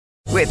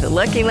With the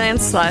Lucky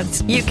Land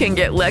Slots, you can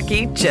get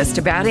lucky just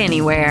about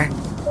anywhere.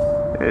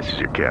 This is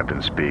your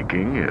captain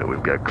speaking.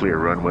 We've got clear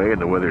runway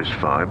and the weather's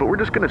fine, but we're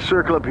just going to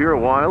circle up here a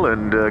while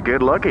and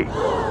get lucky.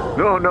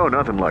 No,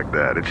 nothing like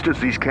that. It's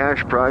just these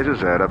cash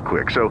prizes add up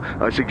quick. So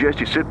I suggest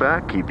you sit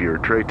back, keep your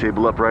tray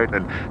table upright,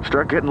 and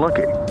start getting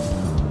lucky.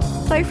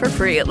 Play for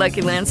free at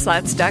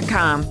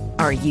LuckyLandSlots.com.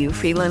 Are you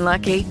feeling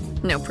lucky?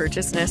 No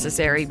purchase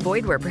necessary.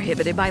 Void where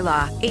prohibited by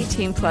law.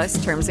 18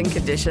 plus terms and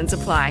conditions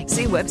apply.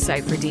 See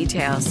website for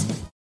details.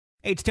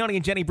 Hey, it's Tony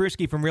and Jenny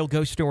Bruschi from Real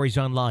Ghost Stories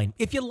Online.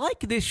 If you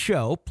like this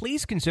show,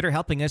 please consider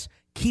helping us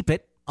keep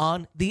it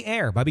on the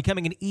air by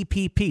becoming an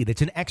EPP.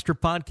 That's an extra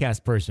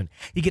podcast person.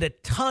 You get a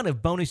ton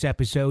of bonus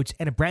episodes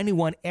and a brand new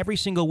one every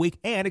single week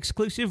and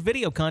exclusive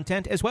video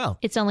content as well.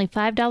 It's only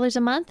 $5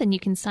 a month and you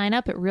can sign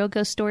up at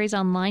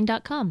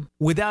realghoststoriesonline.com.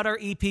 Without our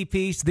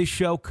EPPs, this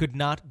show could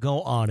not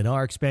go on, and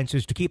our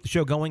expenses to keep the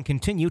show going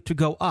continue to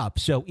go up.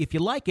 So if you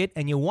like it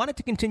and you want it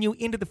to continue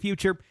into the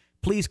future,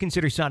 please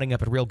consider signing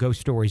up at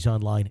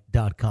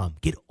realghoststoriesonline.com.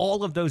 Get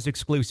all of those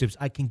exclusives.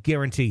 I can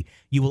guarantee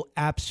you will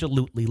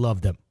absolutely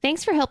love them.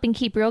 Thanks for helping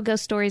keep Real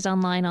Ghost Stories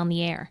Online on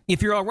the air.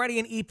 If you're already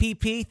an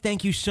EPP,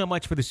 thank you so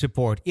much for the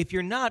support. If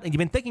you're not and you've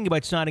been thinking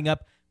about signing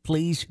up,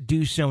 please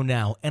do so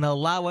now and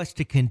allow us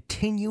to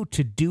continue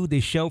to do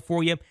this show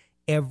for you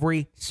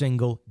every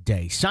single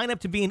day. Sign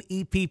up to be an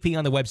EPP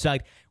on the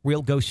website,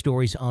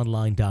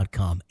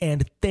 realghoststoriesonline.com.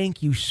 And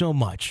thank you so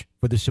much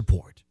for the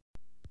support.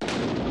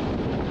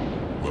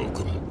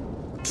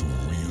 Welcome to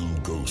Real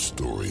Ghost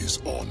Stories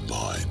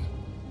Online.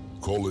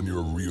 Call in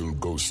your real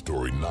ghost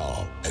story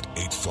now at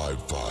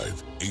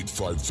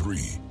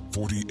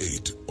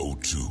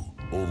 855-853-4802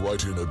 or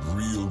write in at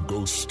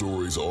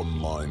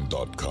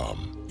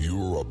realghoststoriesonline.com.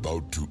 You're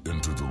about to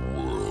enter the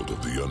world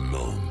of the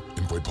unknown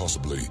and quite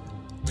possibly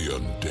the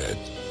undead.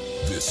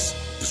 This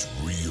is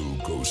Real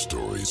Ghost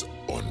Stories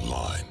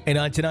Online. And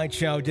on tonight's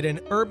show, did an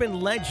urban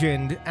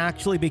legend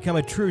actually become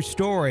a true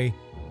story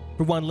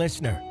for one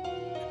listener?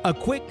 A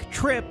quick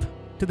trip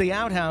to the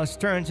outhouse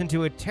turns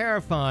into a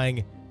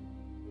terrifying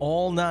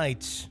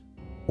all-night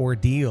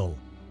ordeal.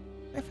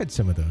 I've had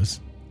some of those.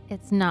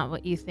 It's not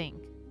what you think.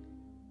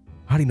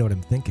 How do you know what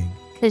I'm thinking?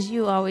 Because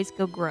you always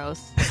go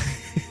gross.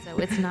 So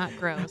it's not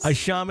gross. A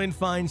shaman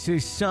finds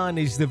his son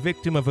is the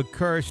victim of a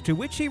curse, to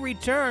which he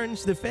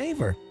returns the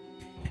favor.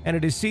 And a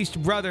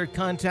deceased brother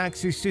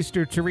contacts his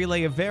sister to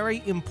relay a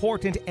very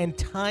important and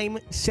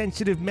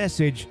time-sensitive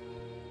message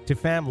to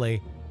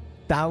family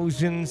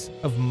thousands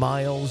of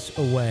miles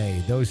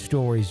away. Those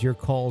stories, your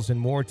calls, and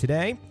more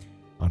today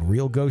on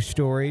Real Ghost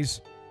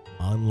Stories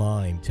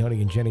Online.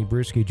 Tony and Jenny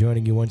Bruschi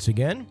joining you once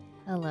again.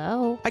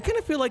 Hello. I kind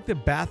of feel like the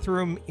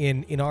bathroom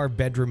in our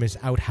bedroom is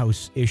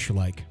outhouse-ish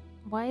like.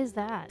 Why is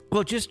that?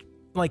 Well, just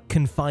like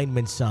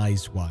confinement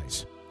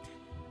size-wise.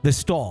 The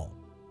stall.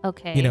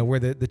 Okay. You know, where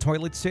the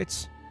toilet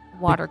sits.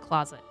 Water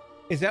closet.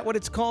 Is that what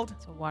it's called?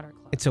 It's a water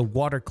closet. It's a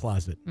water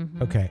closet.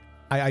 Mm-hmm. Okay.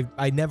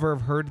 I never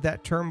have heard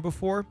that term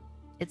before.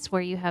 It's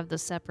where you have the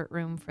separate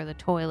room for the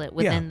toilet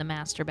within the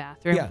master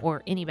bathroom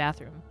or any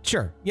bathroom.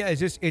 Sure. Yeah, it's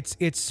just it's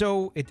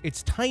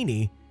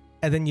tiny,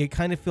 and then you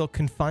kind of feel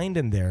confined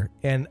in there,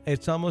 and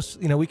it's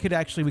almost, we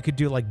could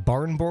do like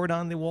barn board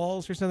on the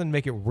walls or something,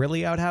 make it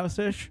really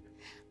outhouse-ish.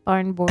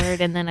 Barn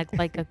board and then a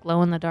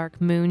glow in the dark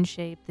moon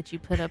shape that you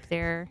put up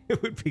there.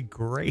 It would be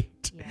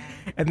great. Yeah.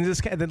 And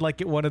then like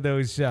get one of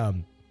those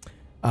the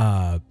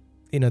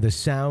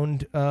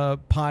sound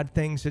pod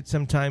things that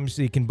sometimes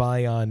you can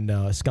buy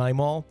on Sky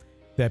Mall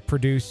that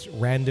produce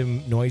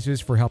random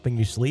noises for helping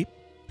you sleep.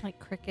 Like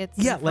crickets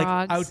and frogs.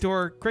 Like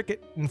outdoor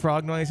cricket and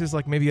frog noises,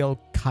 like maybe a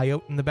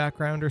coyote in the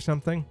background or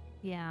something.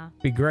 Yeah.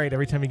 Be great.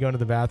 Every time you go into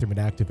the bathroom, it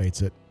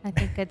activates it. I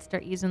think I'd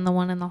start using the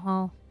one in the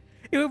hall.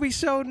 It would be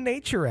so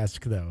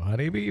nature-esque, though,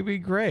 honey. It'd be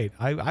great.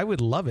 I would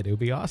love it. It would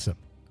be awesome.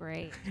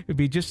 Great. It would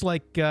be just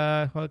like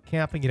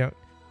camping. You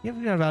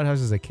have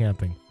outhouses at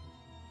camping.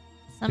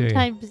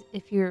 Sometimes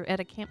if you're at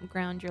a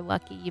campground, you're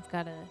lucky you've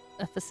got a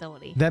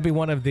facility. That'd be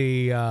one of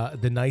the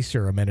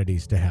nicer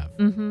amenities to have.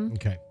 Mm-hmm.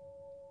 Okay.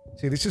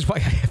 See, this is why I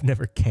have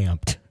never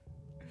camped.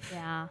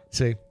 Yeah.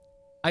 See,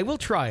 I will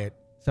try it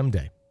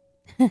someday.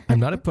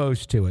 I'm not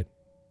opposed to it.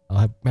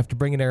 I'll have to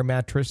bring an air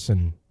mattress,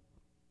 and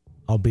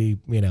I'll be,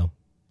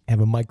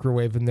 have a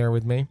microwave in there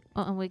with me.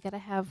 Oh, and we got to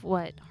have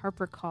what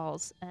Harper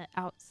calls an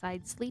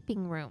outside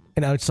sleeping room.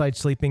 An outside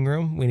sleeping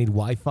room. We need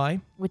Wi-Fi.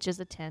 Which is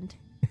a tent.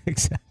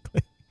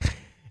 Exactly.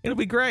 It'll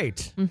be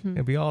great. Mm-hmm.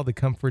 It'll be all the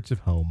comforts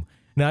of home.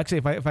 Now, actually,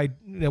 if I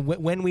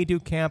when we do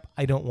camp,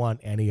 I don't want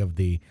any of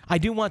I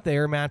do want the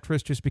air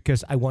mattress just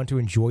because I want to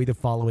enjoy the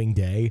following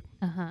day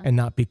and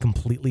not be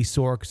completely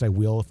sore, because I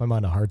will. If I'm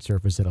on a hard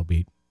surface, it'll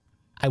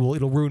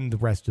ruin the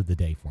rest of the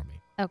day for me.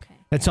 Okay.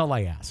 That's all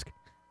I ask.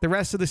 The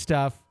rest of the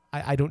stuff,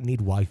 I don't need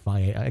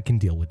Wi-Fi. I can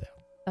deal with that.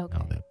 Okay.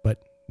 All that.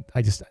 But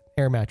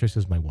air mattress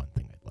is my one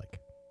thing I'd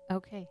like.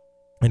 Okay.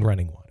 And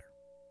running water.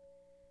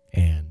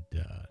 And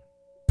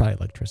probably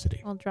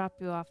electricity. We'll drop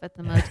you off at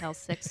the Motel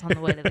 6 on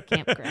the way to the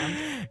campground.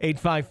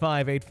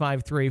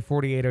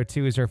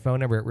 855-853-4802 is our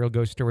phone number at Real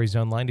Ghost Stories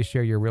Online to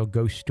share your real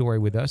ghost story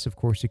with us. Of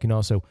course, you can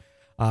also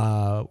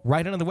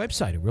right on the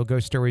website at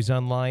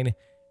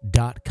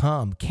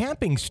realghoststoriesonline.com.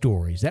 Camping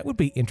stories. That would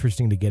be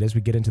interesting to get as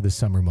we get into the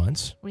summer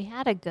months. We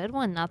had a good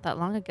one not that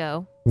long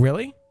ago.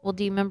 Really? Well,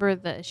 do you remember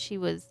that she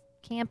was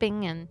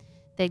camping and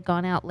they'd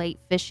gone out late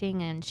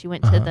fishing and she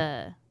went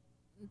to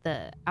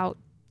the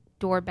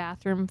outdoor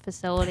bathroom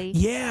facility?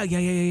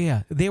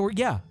 Yeah. They were,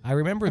 I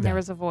remember and that. There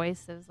was a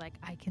voice that was like,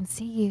 I can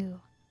see you.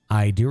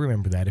 I do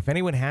remember that. If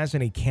anyone has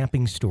any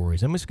camping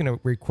stories, I'm just going to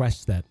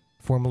request that.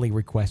 Formally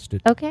request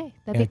it. Okay,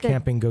 that'd be good.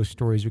 Camping ghost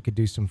stories. We could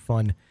do some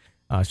fun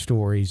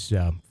stories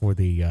for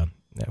the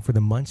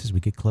months as we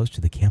get close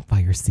to the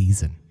campfire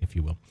season, if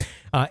you will.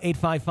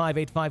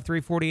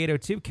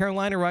 855-853-4802.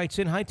 Carolina writes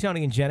in, hi,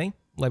 Tony and Jenny.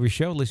 Love your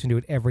show. Listen to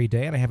it every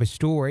day. And I have a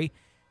story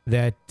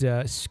that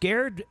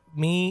scarred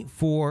me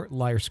for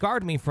life.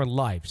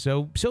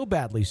 So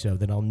badly so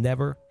that I'll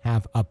never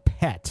have a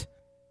pet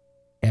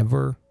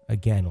ever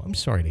again. Well, I'm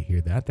sorry to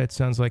hear that. That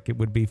sounds like it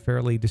would be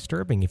fairly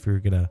disturbing if you're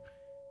going to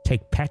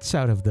take pets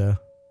out of the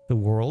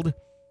world.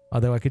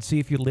 Although I could see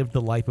if you lived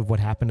the life of what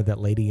happened to that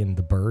lady in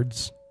The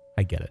Birds.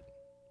 I get it.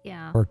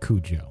 Yeah. Or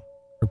Cujo.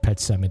 Or Pet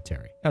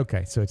Cemetery.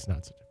 Okay, so it's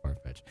not such a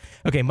far-fetched.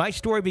 Okay, my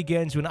story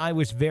begins when I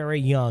was very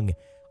young.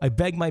 I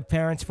begged my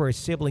parents for a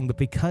sibling, but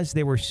because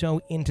they were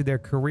so into their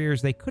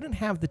careers, they couldn't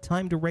have the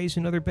time to raise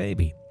another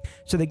baby.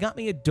 So they got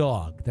me a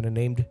dog that I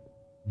named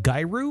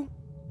Guru?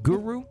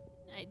 Gyru or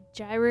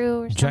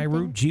something?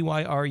 Gyru,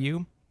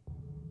 Gyru.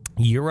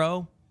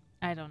 Euro?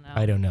 I don't know.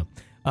 I don't know.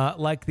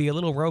 Like the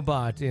little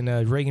robot in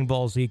a Dragon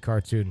Ball Z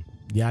cartoon.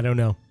 Yeah, I don't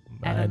know.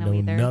 I don't know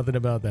either. Nothing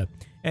about that.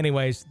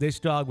 Anyways, this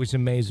dog was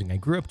amazing. I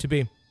grew up to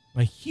be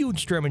a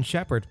huge German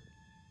Shepherd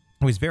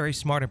who was very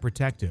smart and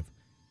protective.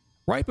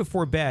 Right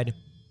before bed,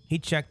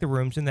 he'd check the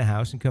rooms in the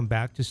house and come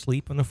back to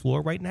sleep on the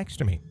floor right next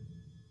to me.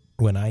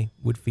 When I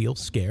would feel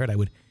scared, I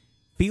would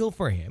feel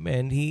for him,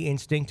 and he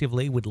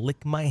instinctively would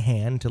lick my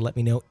hand to let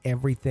me know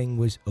everything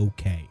was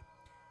okay.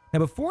 Now,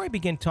 before I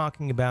begin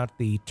talking about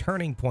the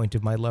turning point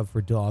of my love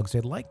for dogs,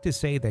 I'd like to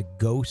say that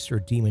ghosts or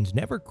demons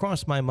never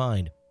crossed my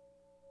mind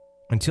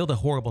until the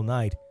horrible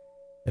night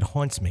that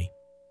haunts me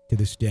to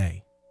this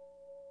day.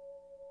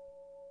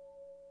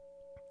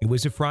 It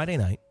was a Friday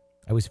night.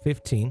 I was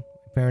 15.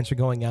 My parents were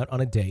going out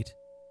on a date,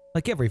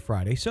 like every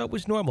Friday, so it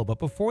was normal. But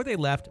before they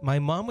left, my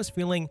mom was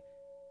feeling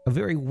a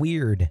very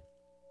weird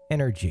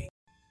energy.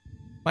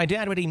 My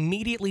dad would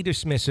immediately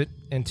dismiss it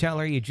and tell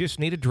her you just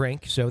need a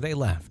drink, so they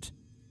left.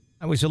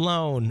 I was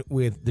alone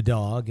with the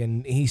dog,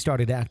 and he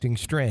started acting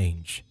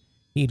strange.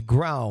 He'd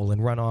growl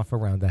and run off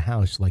around the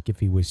house like if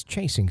he was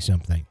chasing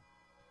something.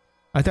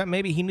 I thought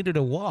maybe he needed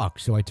a walk,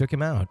 so I took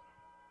him out.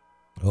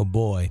 Oh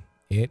boy,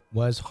 it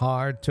was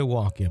hard to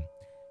walk him.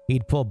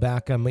 He'd pull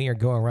back on me or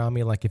go around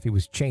me like if he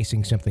was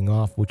chasing something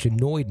off, which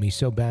annoyed me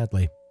so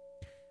badly.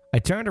 I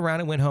turned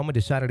around and went home and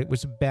decided it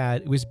was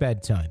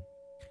bedtime.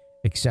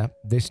 Except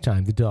this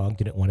time the dog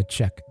didn't want to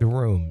check the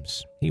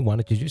rooms. He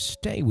wanted to just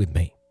stay with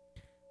me.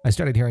 I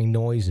started hearing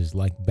noises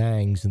like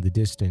bangs in the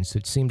distance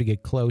that seemed to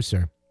get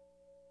closer.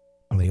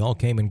 They all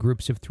came in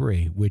groups of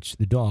 3, which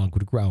the dog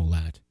would growl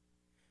at.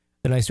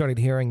 Then I started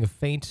hearing a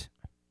faint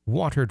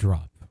water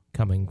drop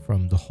coming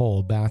from the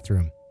whole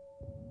bathroom.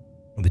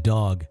 The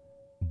dog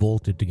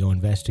bolted to go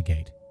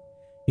investigate.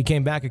 He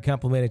came back a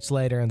couple minutes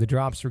later, and the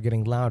drops were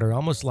getting louder,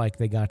 almost like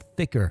they got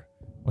thicker.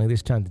 Only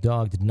this time the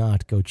dog did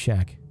not go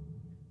check.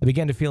 I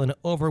began to feel an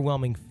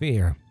overwhelming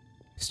fear.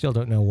 Still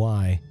don't know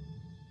why.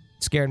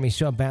 It scared me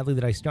so badly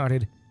that I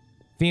started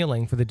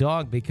feeling for the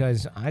dog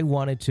because I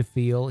wanted to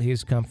feel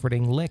his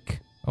comforting lick.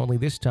 Only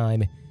this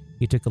time,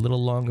 he took a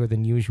little longer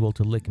than usual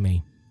to lick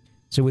me.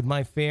 So with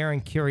my fear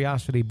and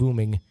curiosity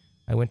booming,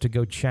 I went to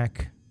go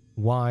check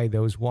why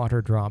those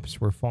water drops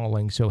were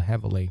falling so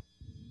heavily.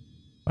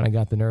 When I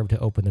got the nerve to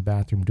open the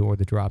bathroom door,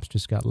 the drops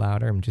just got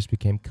louder and just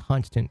became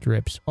constant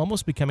drips,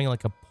 almost becoming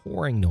like a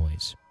pouring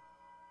noise.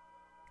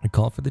 I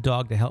called for the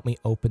dog to help me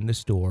open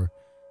this door,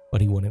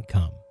 but he wouldn't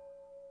come.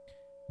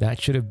 That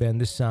should have been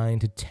the sign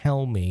to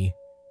tell me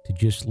to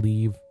just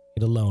leave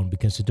it alone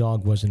because the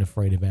dog wasn't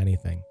afraid of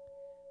anything.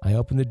 I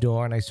opened the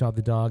door and I saw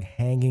the dog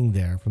hanging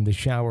there from the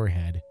shower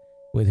head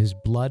with his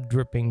blood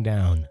dripping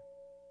down.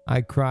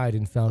 I cried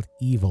and felt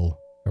evil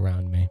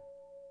around me.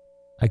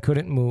 I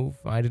couldn't move.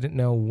 I didn't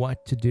know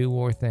what to do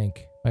or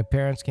think. My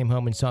parents came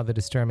home and saw the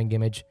disturbing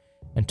image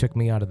and took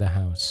me out of the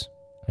house.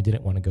 I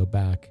didn't want to go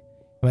back.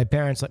 My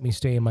parents let me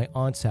stay in my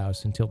aunt's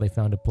house until they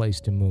found a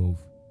place to move.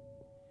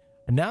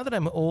 And now that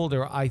I'm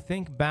older, I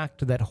think back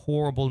to that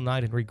horrible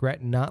night and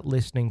regret not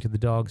listening to the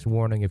dog's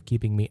warning of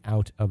keeping me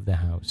out of the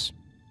house.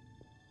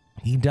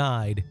 He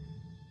died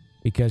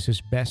because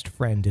his best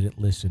friend didn't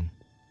listen.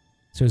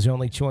 So his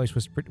only choice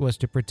was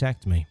to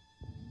protect me.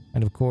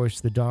 And of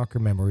course, the darker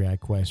memory I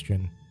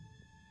question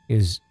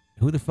is,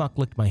 who the fuck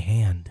licked my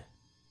hand?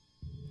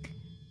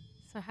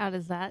 So how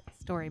does that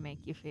story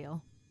make you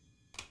feel?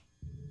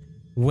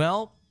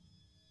 Well,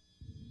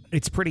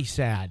 it's pretty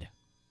sad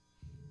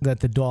that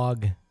the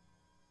dog,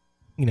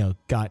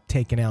 got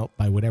taken out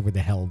by whatever the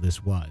hell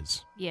this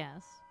was.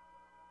 Yes.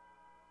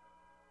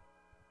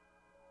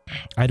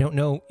 I don't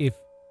know if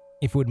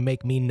if it would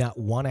make me not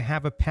want to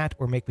have a pet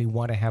or make me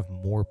want to have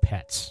more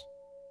pets.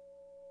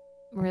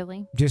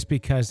 Really? Just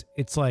because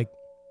it's like,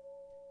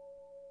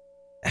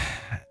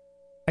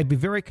 I'd be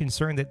very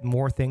concerned that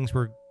more things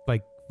were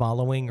like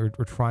following or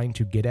trying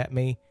to get at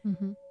me.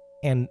 Mm-hmm.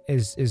 And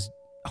as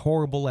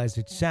horrible as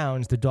it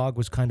sounds, the dog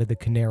was kind of the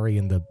canary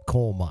in the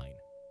coal mine.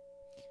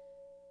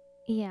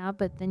 Yeah,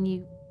 but then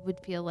you would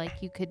feel like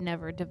you could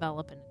never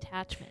develop an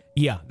attachment.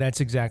 Yeah,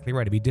 that's exactly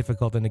right. It'd be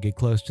difficult then to get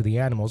close to the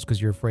animals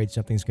because you're afraid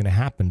something's going to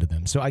happen to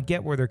them. So I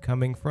get where they're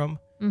coming from.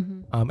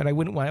 Mm-hmm. And I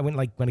wouldn't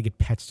want to get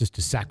pets just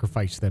to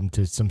sacrifice them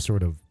to some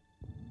sort of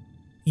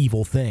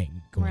evil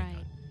thing going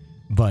on.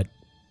 But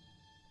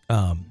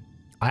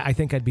I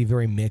think I'd be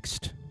very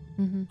mixed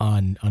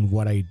on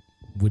what I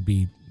would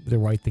be the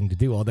right thing to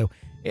do. Although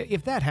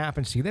if that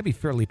happens to you, that'd be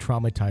fairly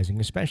traumatizing,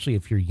 especially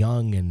if you're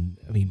young. And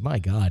I mean, my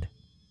God,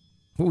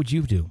 what would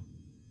you do?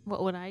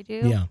 What would I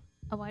do? Yeah.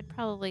 Oh, I'd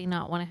probably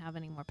not want to have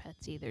any more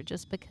pets either,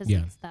 just because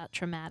Yeah. it's that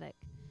traumatic.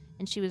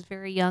 And she was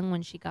very young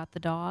when she got the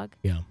dog.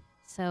 Yeah.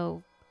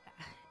 So,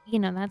 you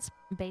know, that's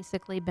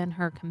basically been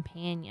her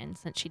companion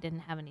since she didn't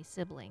have any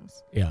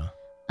siblings. Yeah.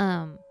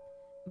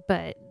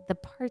 But the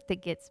part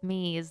that gets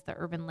me is the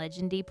urban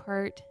legendy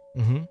part,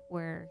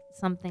 where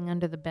something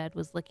under the bed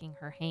was licking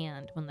her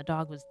hand when the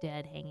dog was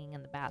dead, hanging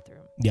in the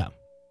bathroom. Yeah.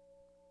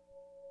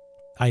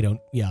 I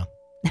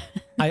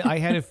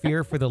had a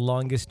fear for the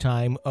longest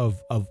time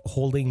of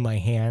holding my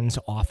hands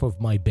off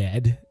of my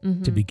bed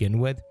to begin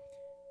with.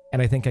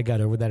 And I think I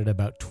got over that at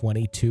about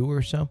 22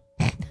 or so.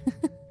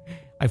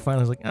 I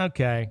finally was like,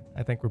 okay,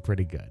 I think we're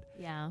pretty good.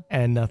 Yeah.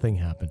 And nothing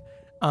happened.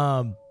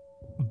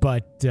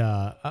 But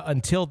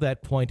until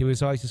that point, it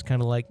was always just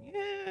kind of like,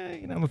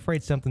 I'm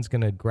afraid something's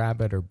going to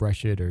grab it or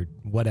brush it or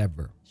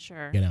whatever.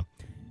 Sure.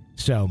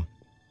 So,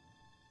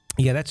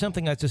 yeah, that's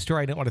a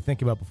story I didn't want to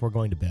think about before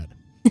going to bed.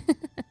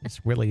 This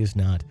really is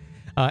not.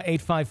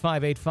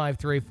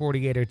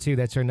 855-853-4802.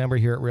 That's our number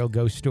here at Real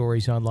Ghost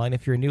Stories Online.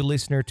 If you're a new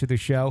listener to the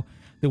show,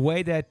 the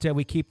way that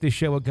we keep this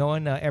show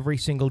going every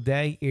single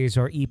day is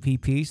our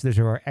EPPs. Those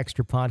are our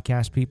extra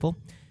podcast people.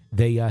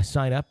 They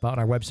sign up on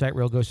our website,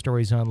 Real Ghost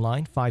Stories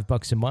Online,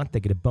 $5 a month. They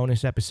get a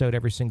bonus episode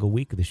every single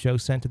week of the show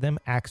sent to them,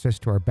 access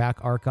to our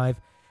back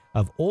archive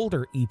of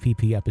older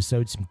EPP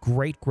episodes, some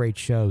great, great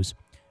shows,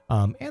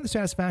 and the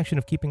satisfaction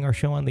of keeping our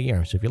show on the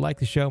air. So if you like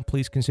the show,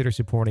 please consider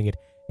supporting it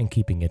and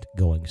keeping it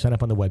going. Sign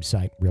up on the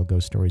website,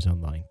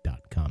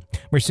 realghoststoriesonline.com.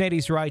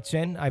 Mercedes writes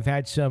in, I've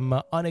had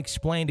some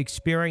unexplained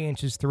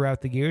experiences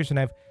throughout the years, and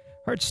I've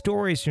heard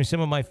stories from some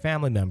of my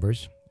family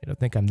members. I don't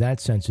think I'm that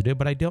sensitive,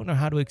 but I don't know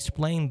how to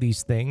explain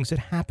these things that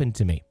happened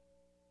to me.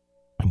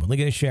 I'm only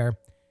going to share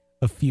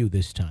a few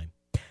this time.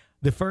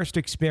 The first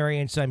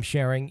experience I'm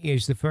sharing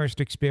is the first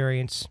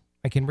experience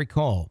I can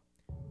recall.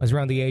 I was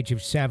around the age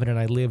of 7, and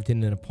I lived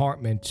in an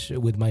apartment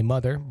with my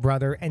mother,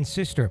 brother, and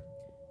sister.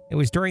 It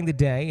was during the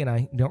day, and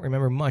I don't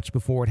remember much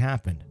before it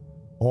happened.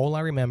 All I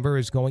remember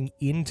is going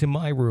into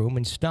my room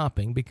and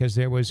stopping because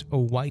there was a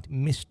white,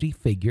 misty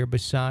figure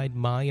beside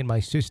my and my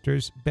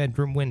sister's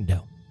bedroom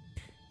window.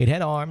 It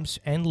had arms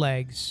and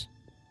legs.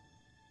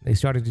 They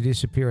started to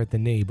disappear at the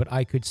knee, but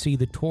I could see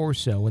the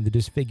torso and the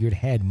disfigured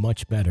head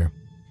much better.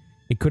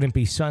 It couldn't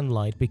be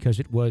sunlight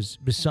because it was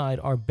beside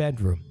our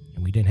bedroom,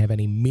 and we didn't have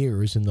any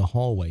mirrors in the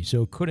hallway,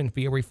 so it couldn't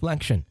be a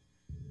reflection.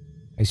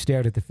 I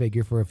stared at the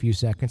figure for a few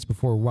seconds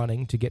before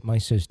running to get my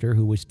sister,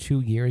 who was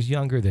 2 years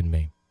younger than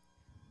me.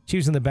 She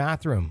was in the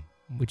bathroom,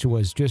 which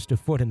was just a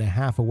foot and a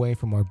half away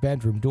from our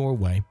bedroom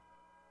doorway.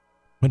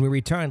 When we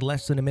returned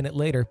less than a minute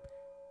later,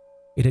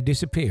 it had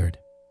disappeared.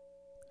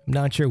 I'm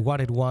not sure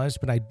what it was,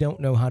 but I don't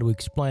know how to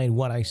explain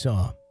what I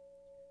saw.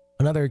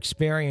 Another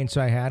experience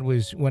I had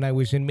was when I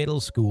was in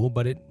middle school,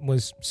 but it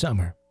was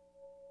summer.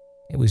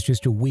 It was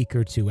just a week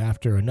or two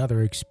after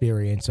another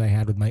experience I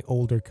had with my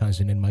older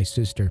cousin and my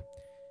sister.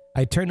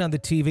 I turned on the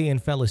TV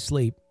and fell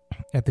asleep.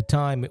 At the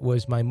time, it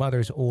was my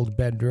mother's old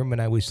bedroom, and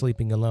I was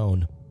sleeping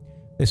alone.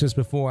 This was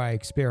before I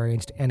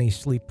experienced any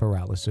sleep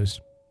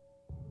paralysis.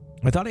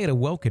 I thought I had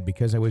awoken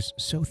because I was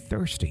so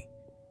thirsty.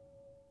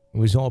 It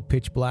was all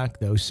pitch black,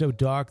 though, so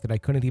dark that I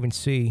couldn't even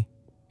see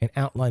an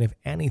outline of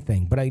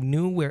anything, but I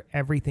knew where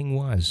everything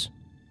was.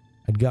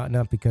 I'd gotten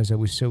up because I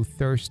was so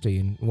thirsty,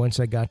 and once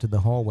I got to the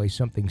hallway,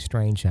 something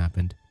strange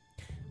happened.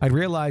 I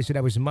realized that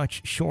I was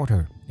much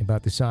shorter,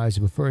 about the size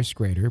of a first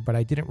grader, but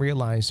I didn't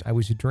realize I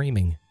was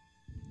dreaming.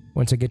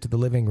 Once I get to the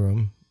living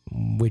room,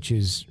 which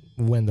is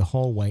when the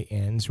hallway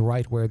ends,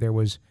 right where there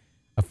was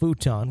a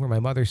futon where my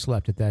mother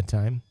slept at that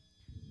time,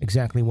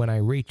 exactly when I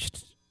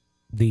reached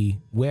the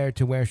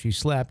where she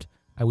slept,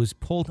 I was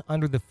pulled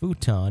under the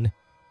futon,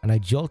 and I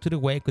jolted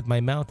awake with my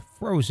mouth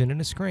frozen in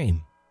a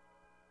scream.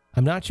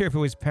 I'm not sure if it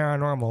was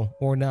paranormal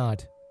or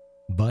not,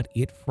 but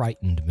it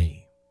frightened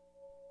me.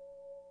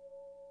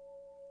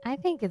 I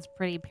think it's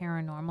pretty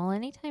paranormal.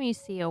 Anytime you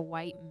see a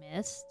white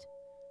mist,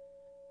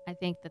 I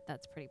think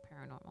that's pretty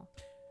paranormal.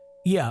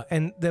 Yeah,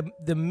 and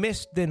the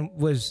mist then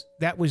was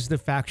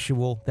the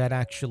factual that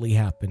actually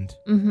happened.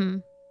 Mm-hmm.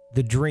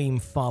 The dream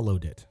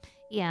followed it.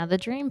 Yeah, the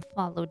dream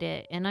followed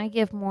it, and I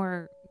give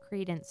more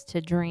credence to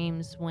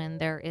dreams when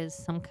there is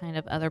some kind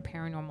of other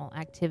paranormal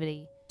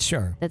activity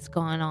Sure. that's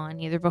gone on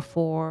either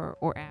before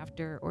or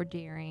after or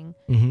during.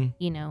 Mm-hmm.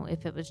 You know,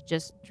 if it was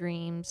just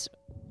dreams,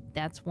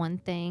 that's one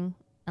thing,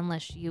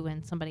 unless you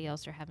and somebody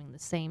else are having the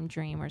same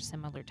dream or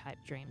similar type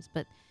dreams.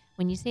 But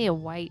when you see a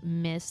white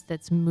mist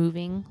that's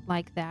moving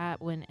like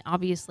that, when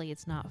obviously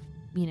it's not,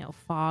 you know,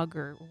 fog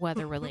or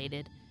weather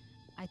related,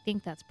 I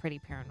think that's pretty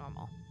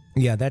paranormal.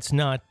 Yeah, that's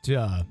not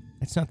the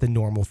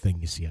normal thing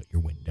you see out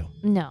your window.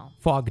 No.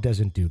 Fog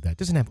doesn't do that.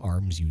 Doesn't have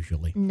arms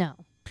usually. No.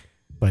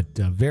 But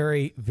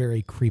very,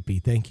 very creepy.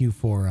 Thank you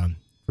for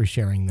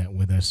sharing that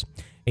with us.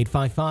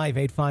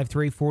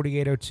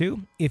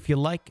 855-853-4802. If you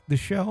like the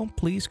show,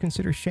 please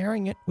consider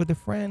sharing it with a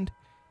friend.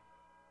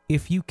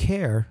 If you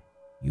care,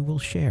 you will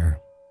share.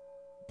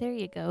 There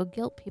you go.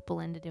 Guilt people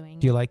into doing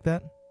Do you like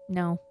that?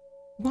 No.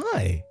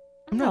 Why?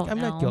 I'm not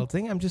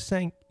guilting. I'm just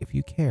saying if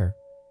you care.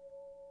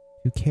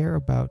 If you care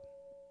about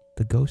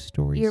the ghost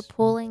stories. You're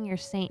pulling your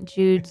St.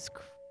 Jude's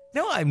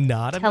No, I'm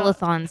not.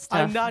 telethon stuff.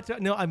 I'm not.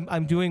 No,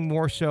 I'm doing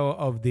more so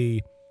of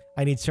the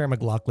I need Sarah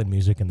McLachlan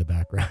music in the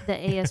background. The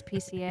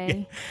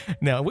ASPCA.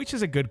 No, which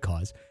is a good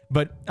cause.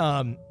 But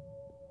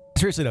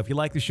seriously, though, if you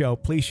like the show,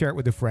 please share it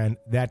with a friend.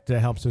 That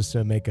helps us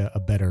make a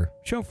better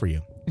show for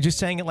you. Just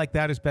saying it like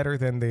that is better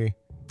than the...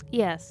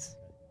 Yes,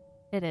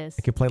 it is.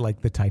 I could play like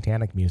the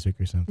Titanic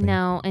music or something.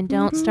 No, and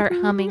don't start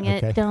humming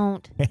it. Okay.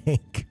 Don't.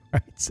 Hank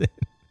writes in.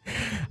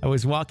 I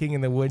was walking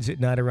in the woods at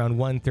night around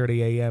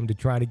 1:30 a.m. to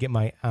try to get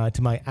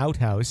to my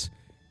outhouse.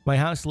 My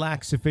house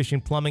lacks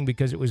sufficient plumbing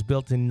because it was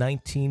built in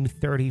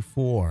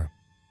 1934.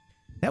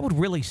 That would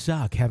really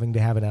suck, having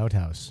to have an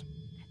outhouse.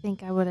 I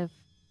think I would have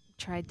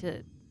tried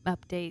to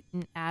update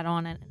and add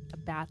on a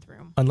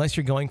bathroom. Unless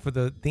you're going for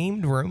the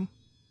themed room.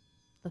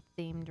 The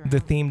themed room.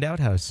 The themed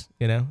outhouse,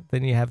 you know?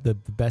 Then you have the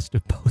best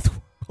of both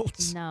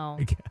worlds. No.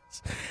 I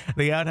guess.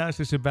 The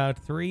outhouse is about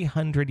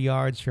 300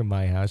 yards from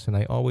my house, and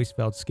I always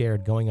felt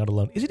scared going out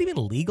alone. Is it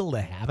even legal to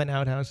have an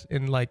outhouse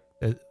in, like,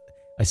 a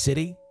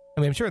city?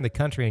 I mean, I'm sure in the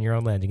country, in your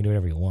own land, you can do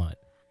whatever you want.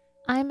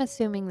 I'm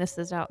assuming this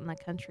is out in the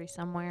country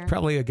somewhere.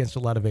 Probably against a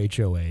lot of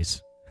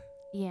HOAs.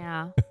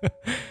 Yeah.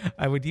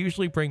 I would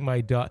usually bring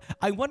my dog.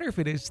 I wonder if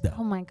it is, though.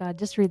 Oh, my God.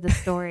 Just read the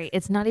story.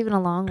 It's not even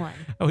a long one.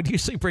 I would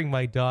usually bring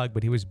my dog,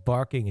 but he was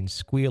barking and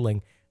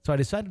squealing, so I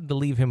decided to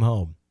leave him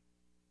home.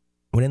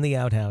 When in the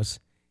outhouse,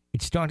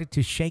 it started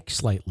to shake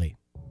slightly,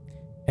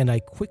 and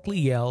I quickly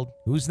yelled,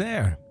 "Who's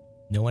there?"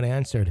 No one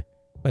answered,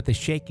 but the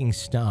shaking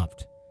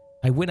stopped.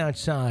 I went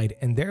outside,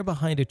 and there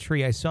behind a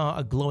tree I saw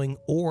a glowing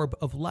orb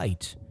of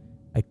light.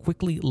 I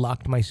quickly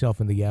locked myself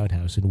in the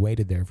outhouse and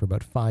waited there for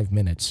about 5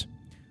 minutes.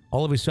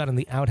 All of a sudden,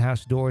 the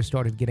outhouse door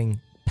started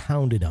getting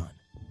pounded on.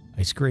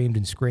 I screamed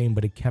and screamed,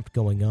 but it kept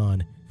going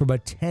on. For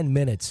about 10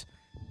 minutes,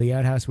 the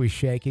outhouse was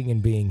shaking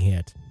and being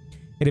hit.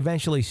 It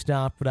eventually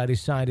stopped, but I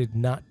decided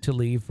not to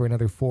leave for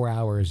another 4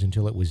 hours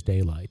until it was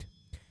daylight.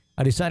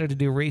 I decided to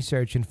do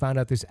research and found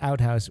out this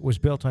outhouse was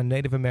built on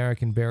Native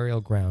American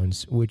burial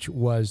grounds, which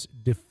was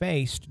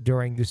defaced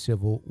during the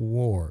Civil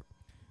War,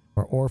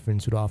 where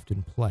orphans would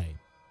often play.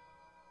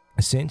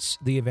 Since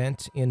the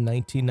event in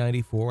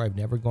 1994, I've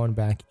never gone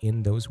back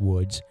in those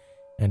woods,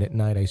 and at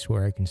night I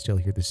swear I can still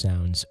hear the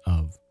sounds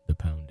of the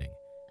pounding.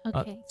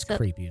 Okay. It's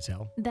creepy as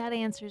hell. That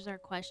answers our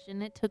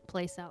question. It took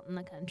place out in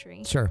the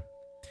country. Sure.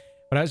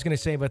 What I was going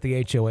to say about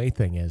the HOA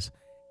thing is,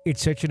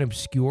 it's such an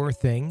obscure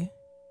thing.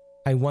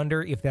 I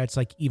wonder if that's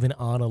like even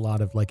on a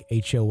lot of like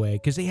HOA,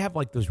 because they have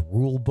like those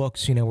rule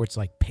books, you know, where it's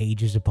like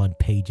pages upon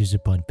pages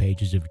upon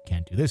pages of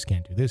can't do this,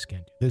 can't do this,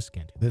 can't do this,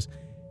 can't do this.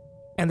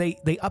 And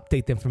they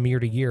update them from year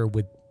to year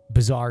with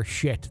bizarre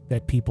shit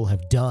that people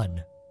have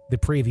done the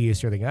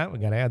previous year. They go, we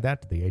got to add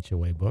that to the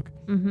HOA book,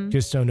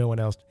 just so no one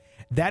else.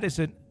 That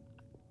is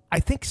I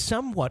think,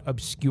 somewhat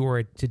obscure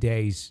at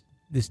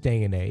this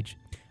day and age.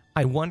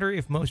 I wonder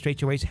if most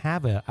HOAs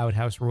have an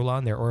outhouse rule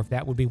on there, or if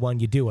that would be one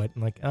you do it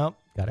and like, oh,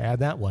 got to add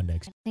that one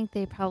next. I think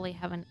they probably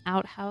have an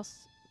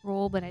outhouse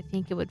rule, but I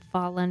think it would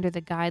fall under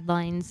the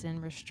guidelines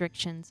and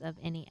restrictions of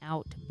any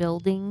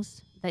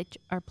outbuildings that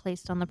are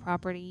placed on the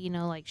property, you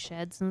know, like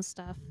sheds and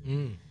stuff.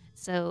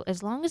 So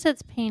as long as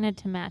it's painted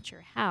to match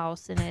your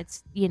house and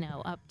it's, you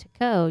know, up to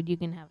code, you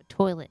can have a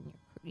toilet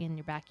in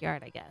your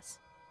backyard, I guess.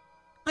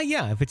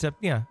 Yeah, if it's up,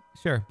 yeah,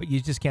 sure. But you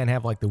just can't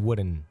have like the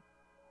wooden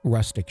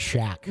rustic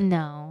shack.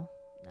 No.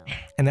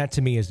 And that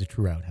to me is the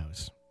true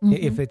outhouse.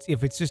 If it's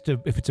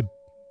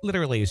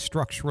literally a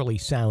structurally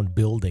sound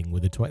building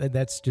with a toilet,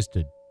 that's just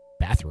a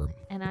bathroom.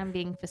 And I'm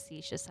being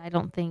facetious. I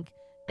don't think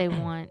they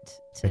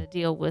want to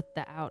deal with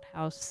the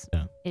outhouse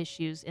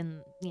issues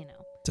in, you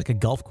know. It's like a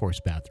golf course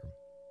bathroom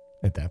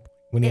at that point,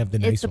 when you have the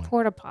nice one. It's a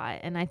porta pot,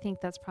 and I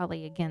think that's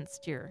probably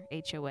against your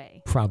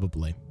HOA.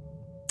 Probably.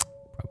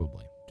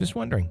 Just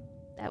wondering.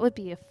 That would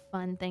be a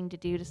fun thing to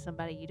do to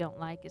somebody you don't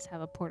like, is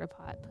have a porta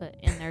pot put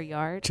in their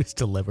yard. Just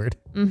delivered.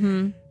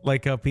 Mm-hmm.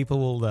 Like people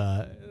will,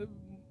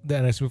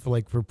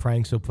 for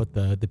pranks, they'll put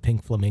the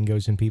pink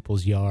flamingos in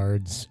people's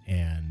yards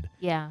and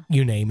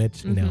you name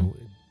it, you know,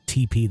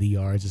 TP the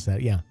yards, is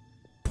that,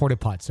 porta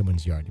pot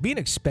someone's yard. It'd be an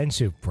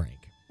expensive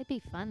prank. It'd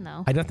be fun,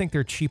 though. I don't think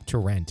they're cheap to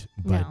rent,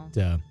 but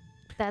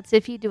That's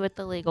if you do it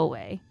the legal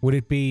way. would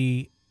it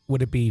be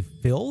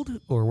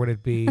filled, or would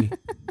it be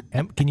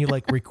can you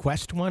like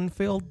request one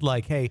filled?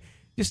 Like, hey,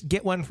 just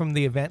get one from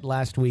the event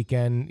last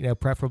weekend,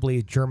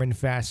 preferably German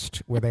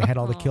Fest where they had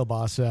all the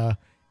kielbasa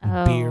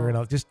and beer, and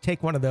I'll just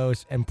take one of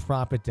those and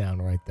prop it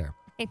down right there.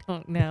 I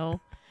don't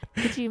know.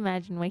 Could you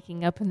imagine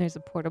waking up and there's a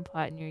porta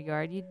pot in your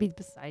yard? You'd be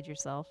beside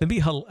yourself. It'd be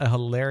a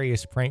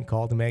hilarious prank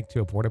call to make to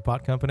a porta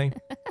pot company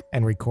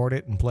and record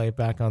it and play it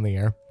back on the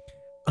air.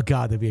 Oh,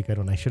 God, that'd be a good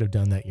one. I should have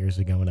done that years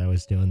ago when I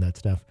was doing that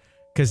stuff.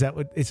 Because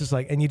it's just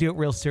like, and you do it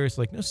real serious,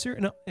 like, no, sir,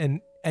 no. And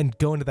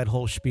go into that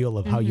whole spiel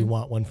of how you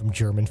want one from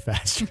German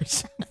Fest or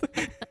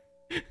something.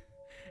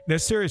 No,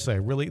 seriously,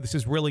 this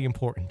is really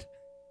important.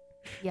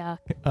 Yeah.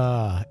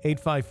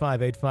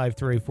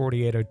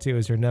 855-853-4802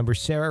 is her number.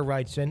 Sarah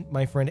writes in,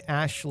 my friend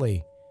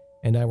Ashley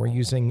and I were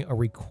using a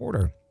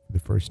recorder for the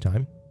first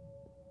time.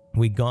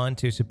 We'd gone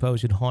to a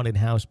supposed haunted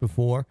house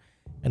before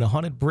and a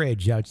haunted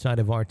bridge outside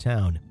of our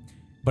town,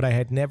 but I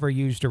had never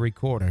used a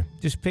recorder,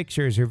 just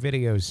pictures or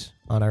videos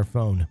on our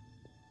phone.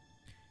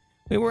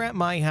 We were at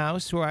my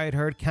house where I had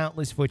heard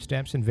countless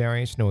footsteps and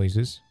various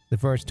noises. The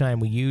first time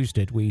we used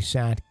it, we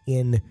sat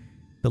in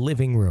the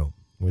living room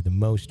where the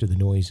most of the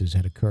noises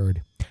had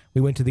occurred.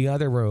 We went to the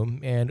other room,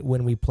 and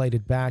when we played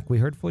it back, we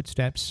heard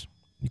footsteps.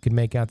 You could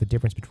make out the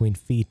difference between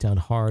feet on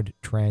hard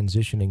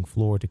transitioning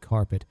floor to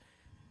carpet.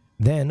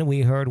 Then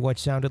we heard what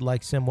sounded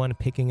like someone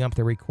picking up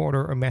the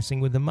recorder or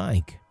messing with the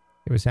mic.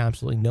 There was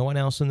absolutely no one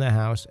else in the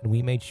house, and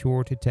we made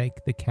sure to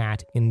take the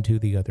cat into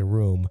the other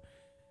room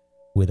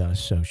with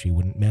us so she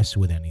wouldn't mess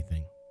with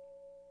anything.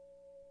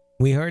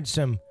 We heard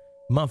some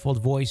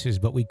muffled voices,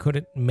 but we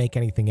couldn't make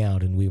anything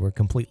out, and we were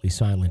completely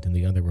silent in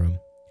the other room.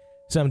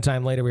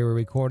 Sometime later, we were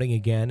recording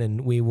again,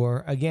 and we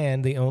were,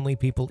 again, the only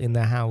people in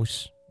the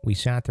house. We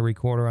sat the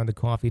recorder on the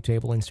coffee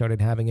table and started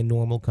having a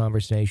normal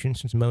conversation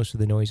since most of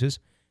the noises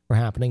were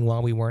happening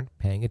while we weren't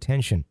paying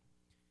attention.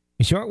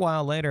 A short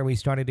while later, we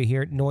started to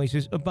hear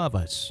noises above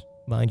us.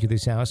 Mind you,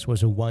 this house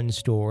was a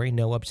one-story,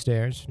 no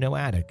upstairs, no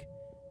attic.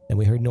 Then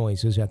we heard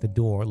noises at the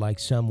door like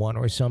someone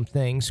or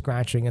something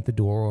scratching at the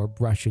door or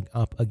brushing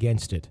up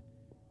against it.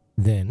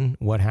 Then,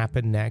 what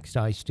happened next,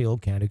 I still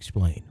can't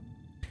explain.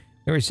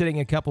 We were sitting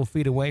a couple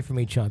feet away from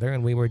each other,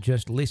 and we were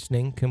just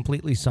listening,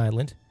 completely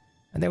silent,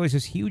 and there was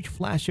this huge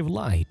flash of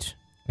light,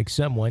 like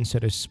someone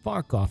set a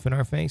spark off in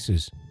our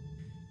faces.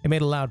 It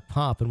made a loud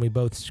pop, and we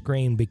both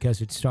screamed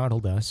because it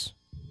startled us.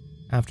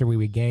 After we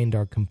regained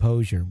our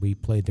composure, we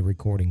played the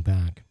recording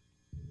back.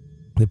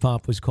 The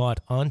pop was caught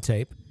on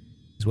tape,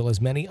 as well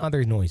as many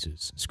other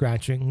noises,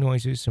 scratching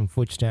noises, some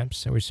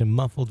footsteps, there were some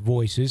muffled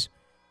voices,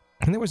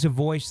 and there was a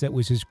voice that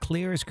was as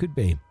clear as could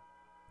be.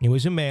 It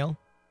was a male,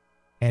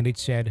 and it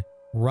said,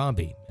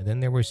 Robbie. And then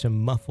there were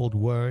some muffled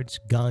words,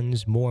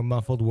 guns, more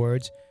muffled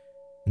words,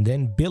 and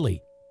then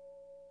Billy.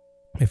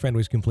 My friend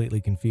was completely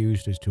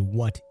confused as to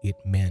what it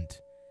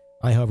meant.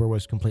 I, however,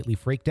 was completely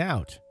freaked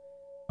out.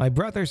 My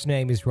brother's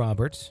name is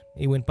Robert.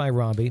 He went by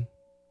Robbie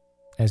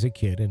as a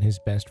kid, and his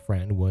best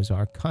friend was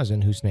our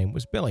cousin, whose name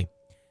was Billy.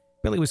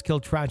 Billy was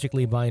killed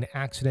tragically by an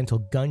accidental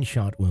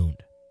gunshot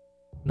wound.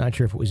 Not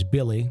sure if it was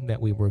Billy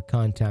that we were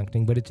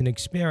contacting, but it's an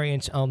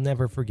experience I'll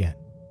never forget.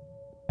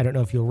 I don't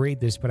know if you'll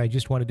read this, but I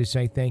just wanted to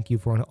say thank you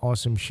for an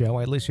awesome show.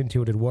 I listened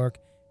to it at work,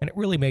 and it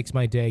really makes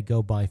my day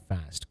go by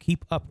fast.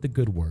 Keep up the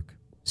good work,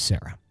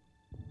 Sarah.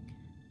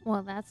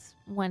 Well, that's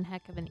one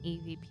heck of an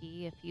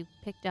EVP if you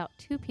picked out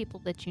two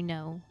people that you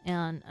know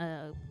and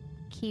a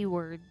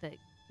keyword that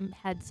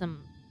had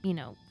some,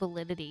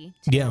 validity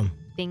to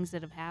things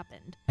that have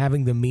happened.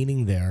 Having the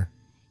meaning there.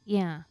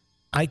 Yeah.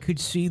 I could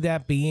see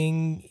that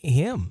being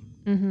him,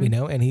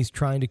 Mm-hmm. And he's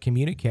trying to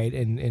communicate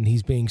and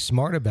he's being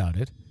smart about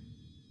it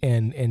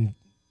and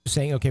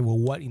saying, okay, well,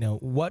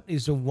 what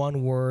is the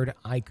one word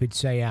I could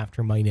say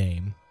after my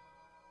name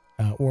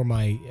or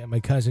my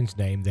cousin's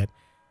name that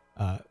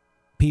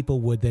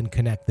people would then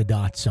connect the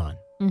dots on,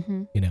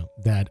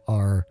 that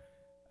are,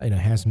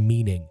 has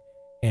meaning,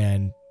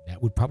 and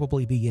that would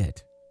probably be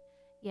it.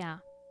 Yeah.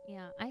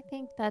 I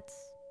think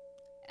that's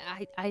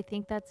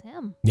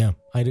him. Yeah,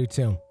 I do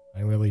too.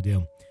 I really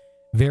do.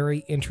 Very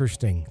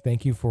interesting.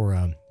 Thank you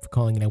for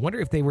calling in. I wonder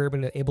if they were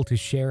able to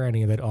share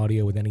any of that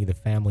audio with any of the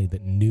family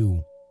that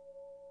knew.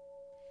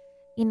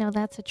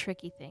 That's a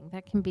tricky thing.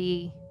 That can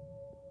be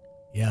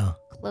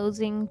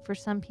closure for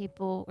some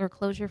people,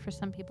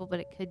 but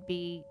it could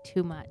be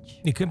too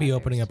much. It could be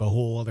opening up a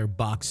whole other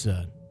box,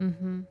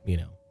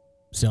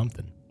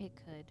 something. It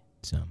could.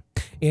 So,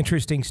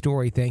 interesting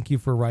story. Thank you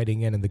for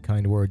writing in and the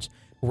kind words.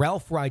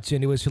 Ralph writes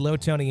into us, hello,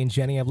 Tony and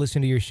Jenny. I've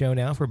listened to your show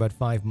now for about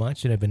 5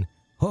 months, and I've been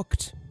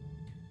hooked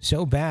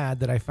so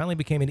bad that I finally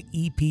became an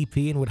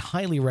EPP and would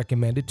highly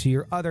recommend it to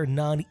your other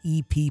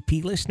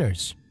non-EPP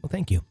listeners. Well,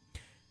 thank you.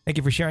 Thank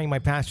you for sharing my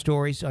past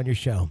stories on your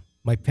show.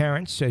 My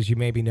parents, as you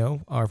maybe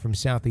know, are from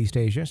Southeast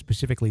Asia,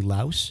 specifically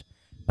Laos.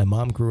 My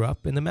mom grew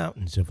up in the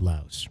mountains of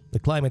Laos. The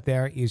climate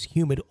there is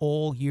humid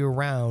all year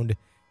round,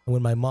 And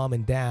when my mom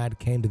and dad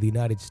came to the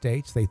United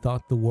States, they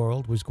thought the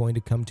world was going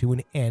to come to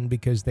an end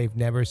because they've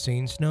never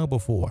seen snow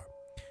before.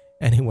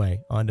 Anyway,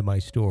 on to my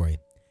story.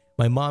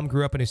 My mom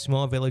grew up in a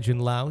small village in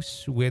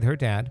Laos with her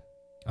dad.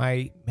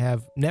 I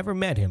have never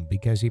met him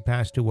because he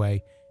passed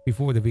away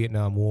before the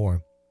Vietnam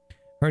War.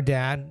 Her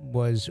dad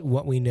was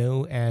what we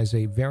knew as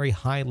a very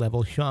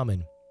high-level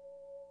shaman.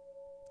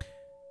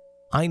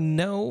 I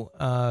know,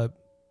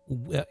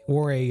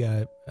 or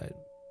a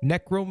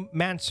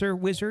necromancer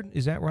wizard,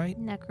 is that right?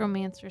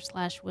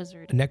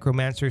 Necromancer/wizard.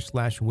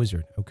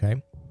 Necromancer/wizard,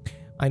 okay.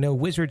 I know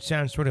wizard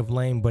sounds sort of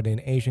lame, but in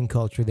Asian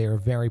culture, they are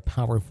very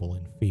powerful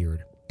and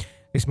feared.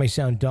 This may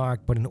sound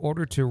dark, but in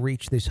order to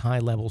reach this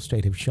high-level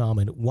state of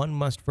shaman, one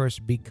must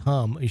first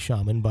become a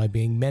shaman by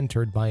being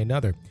mentored by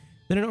another.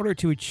 Then in order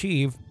to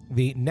achieve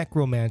the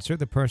necromancer,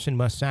 the person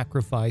must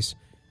sacrifice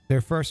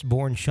their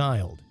firstborn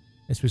child.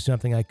 This was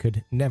something I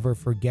could never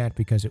forget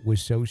because it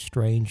was so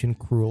strange and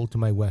cruel to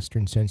my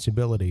Western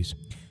sensibilities.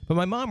 But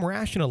my mom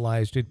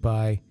rationalized it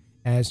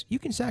as you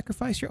can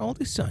sacrifice your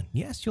oldest son.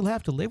 Yes, you'll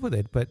have to live with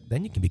it, but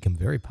then you can become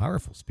very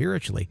powerful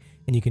spiritually,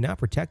 and you can now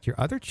protect your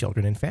other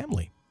children and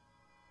family.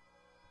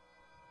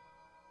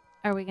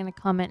 Are we going to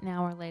comment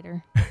now or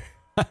later?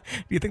 Do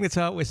you think that's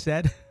how it was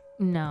said?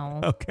 No.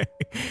 Okay.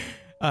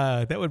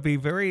 That would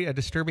be a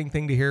disturbing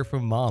thing to hear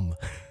from Mom.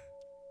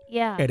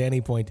 Yeah. At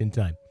any point in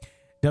time.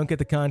 Don't get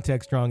the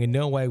context wrong. In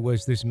no way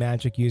was this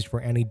magic used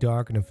for any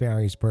dark or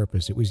nefarious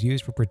purpose. It was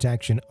used for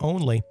protection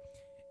only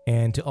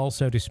and to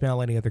also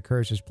dispel any other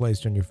curses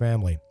placed on your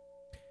family.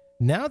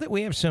 Now that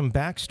we have some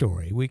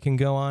backstory, we can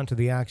go on to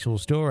the actual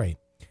story.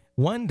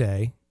 One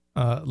day,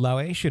 a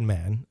Laotian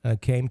man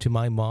came to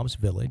my mom's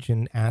village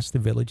and asked the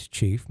village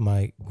chief,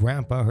 my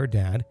grandpa, her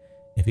dad,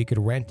 if he could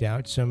rent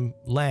out some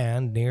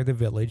land near the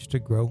village to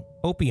grow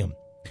opium.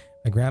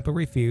 My grandpa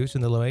refused,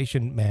 and the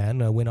Laotian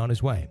man went on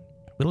his way.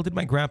 Little did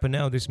my grandpa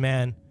know this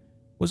man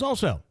was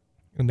also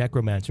a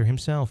necromancer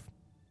himself.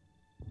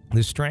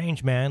 The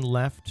strange man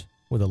left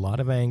with a lot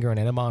of anger and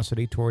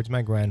animosity towards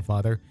my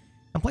grandfather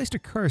and placed a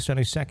curse on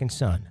his second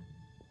son.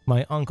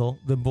 My uncle,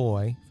 the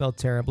boy, felt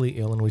terribly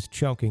ill and was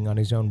choking on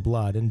his own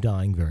blood and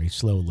dying very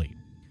slowly.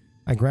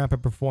 My grandpa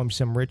performed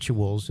some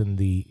rituals and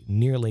the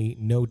nearly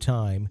no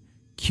time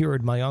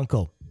cured my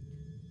uncle.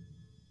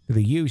 Through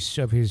the use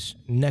of his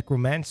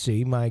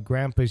necromancy, my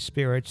grandpa's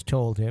spirits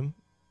told him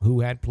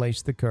who had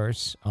placed the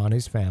curse on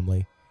his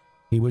family.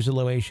 He was a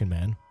Laotian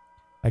man.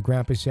 My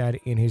grandpa said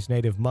in his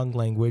native Hmong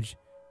language,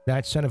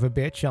 "That son of a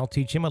bitch, I'll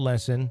teach him a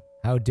lesson.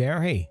 How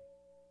dare he?"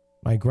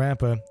 My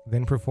grandpa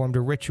then performed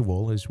a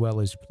ritual as well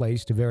as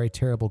placed a very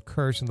terrible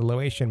curse on the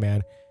Laotian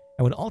man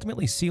and would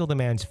ultimately seal the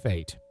man's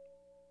fate.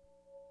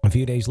 A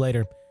few days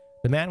later,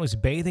 the man was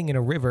bathing in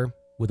a river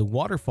with a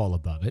waterfall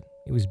above it.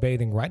 He was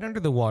bathing right under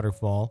the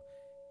waterfall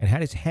and had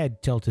his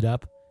head tilted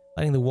up,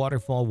 letting the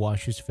waterfall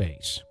wash his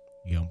face.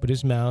 He opened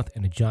his mouth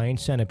and a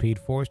giant centipede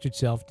forced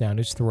itself down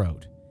his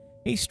throat.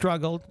 He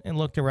struggled and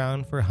looked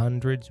around for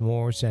hundreds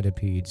more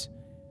centipedes.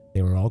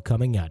 They were all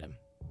coming at him.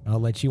 I'll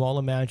let you all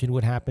imagine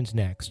what happens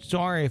next.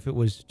 Sorry if it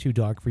was too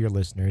dark for your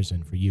listeners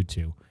and for you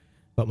too.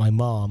 But my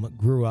mom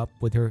grew up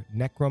with her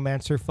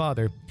necromancer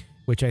father,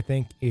 which I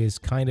think is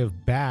kind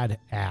of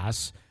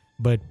badass,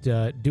 but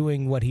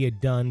doing what he had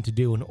done to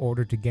do in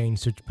order to gain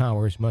such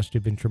powers must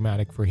have been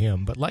traumatic for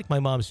him. But like my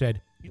mom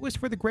said, it was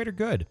for the greater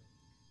good.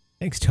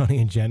 Thanks, Tony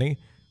and Jenny.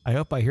 I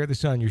hope I hear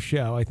this on your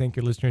show. I think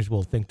your listeners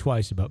will think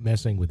twice about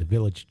messing with the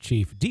village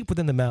chief deep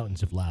within the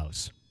mountains of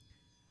Laos.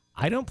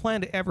 I don't plan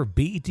to ever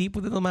be deep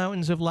within the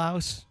mountains of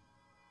Laos.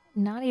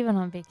 Not even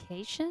on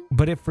vacation?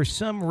 But if for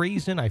some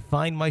reason I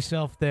find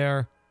myself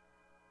there,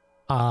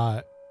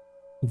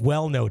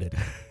 well noted.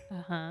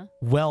 Uh-huh.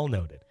 Well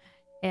noted.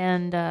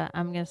 And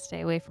I'm going to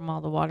stay away from all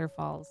the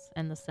waterfalls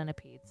and the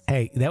centipedes.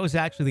 Hey, that was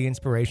actually the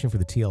inspiration for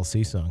the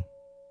TLC song.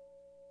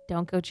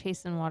 Don't go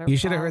chasing waterfalls. You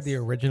should have heard the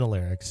original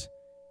lyrics.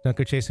 Don't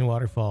go chasing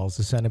waterfalls.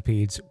 The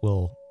centipedes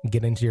will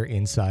get into your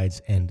insides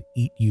and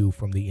eat you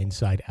from the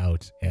inside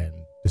out and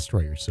destroy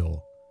your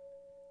soul.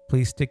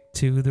 Please stick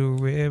to the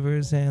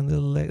rivers and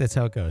the lake. That's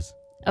how it goes.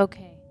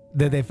 Okay.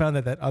 They found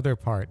that other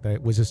part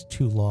that was just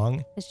too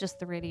long. It's just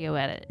the radio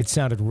edit. It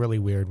sounded really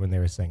weird when they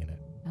were singing it.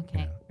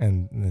 Okay. You know?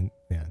 And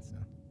yeah. So.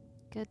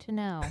 Good to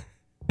know.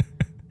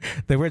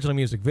 The original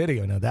music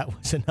video, now that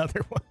was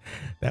another one.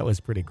 That was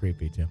pretty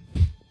creepy too.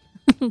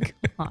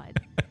 God.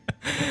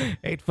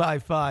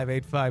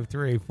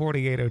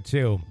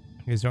 855-853-4802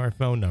 is our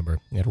phone number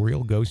at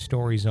Real Ghost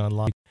Stories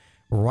Online.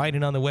 Write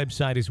it on the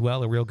website as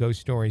well at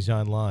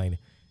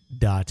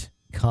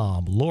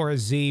realghoststoriesonline.com. Laura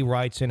Z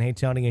writes in, "Hey,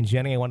 Tony and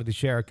Jenny, I wanted to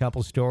share a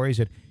couple stories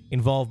that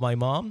involve my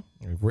mom.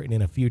 I've written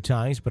in a few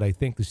times, but I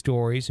think the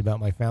stories about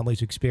my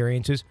family's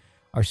experiences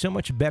are so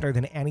much better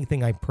than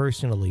anything I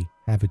personally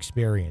have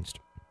experienced.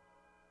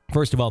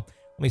 First of all,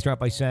 let me start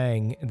by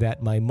saying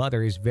that my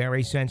mother is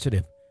very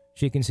sensitive.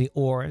 She can see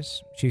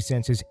auras, she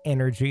senses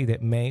energy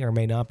that may or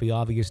may not be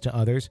obvious to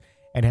others,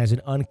 and has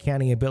an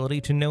uncanny ability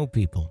to know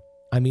people.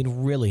 I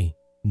mean, really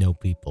know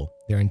people,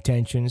 their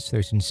intentions,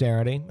 their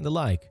sincerity, and the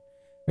like.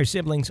 Her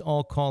siblings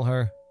all call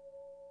her,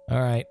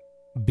 all right,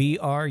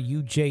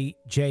 Bruja,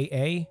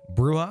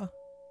 Bruja?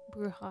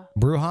 Bruja.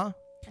 Bruja?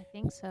 I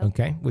think so.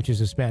 Okay, which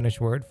is a Spanish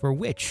word for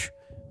witch.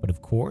 But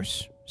of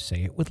course,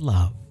 say it with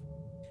love.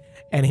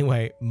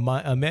 Anyway,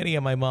 many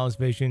of my mom's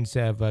visions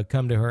have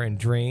come to her in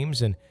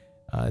dreams, and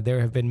there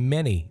have been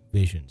many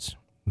visions.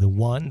 The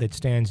one that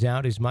stands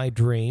out is my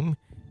dream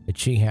that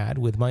she had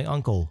with my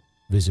uncle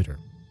Victor.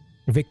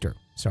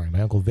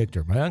 My uncle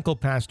Victor. My uncle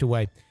passed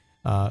away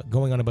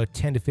going on about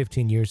 10 to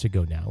 15 years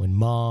ago now, and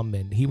Mom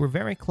and he were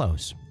very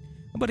close.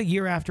 About a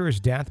year after his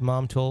death,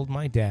 Mom told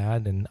my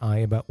dad and I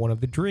about one of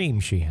the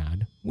dreams she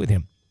had with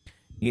him.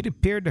 He had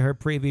appeared to her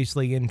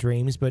previously in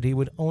dreams, but he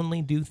would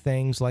only do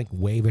things like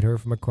wave at her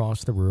from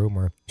across the room,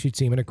 or she'd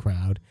see him in a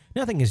crowd.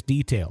 Nothing as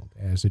detailed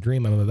as the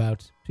dream I'm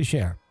about to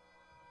share.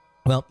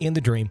 Well, in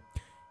the dream,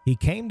 he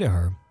came to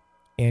her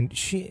and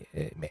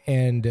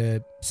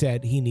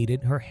said he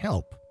needed her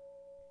help.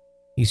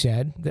 He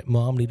said that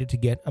Mom needed to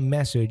get a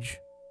message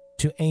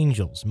to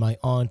Angels, my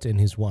aunt and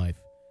his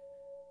wife.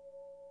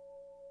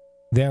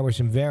 There were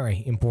some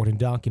very important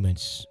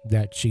documents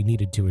that she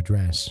needed to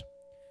address.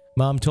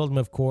 Mom told him,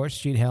 of course,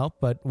 she'd help,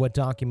 but what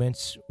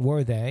documents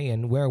were they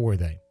and where were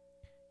they?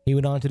 He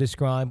went on to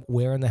describe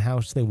where in the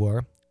house they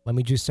were. Let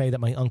me just say that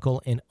my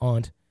uncle and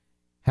aunt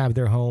have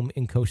their home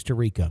in Costa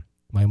Rica.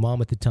 My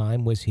mom at the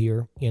time was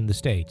here in the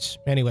States.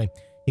 Anyway,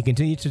 he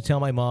continued to tell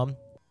my mom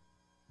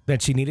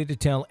that she needed to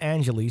tell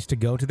Angeles to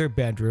go to their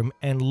bedroom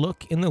and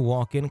look in the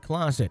walk-in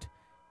closet.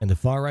 In the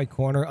far right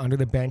corner under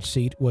the bench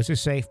seat was a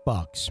safe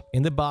box.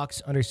 In the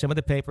box, under some of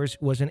the papers,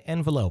 was an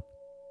envelope.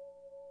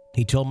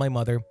 He told my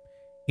mother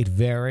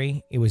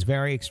it was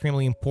very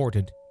extremely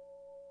important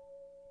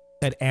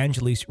that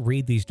Angeles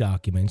read these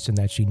documents and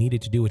that she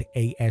needed to do it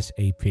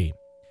ASAP.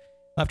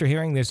 After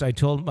hearing this, I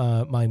told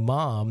my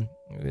mom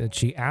that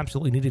she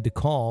absolutely needed to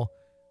call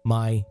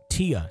my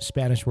tia,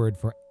 Spanish word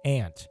for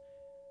aunt.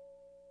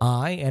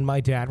 I and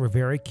my dad were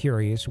very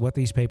curious what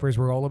these papers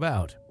were all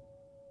about.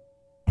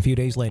 A few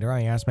days later,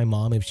 I asked my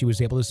mom if she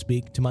was able to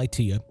speak to my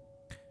tia.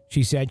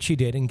 She said she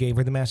did and gave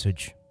her the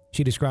message.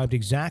 She described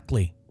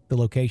exactly the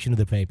location of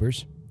the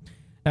papers.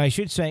 Now, I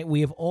should say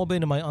we have all been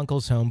to my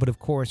uncle's home, but of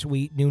course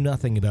we knew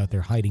nothing about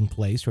their hiding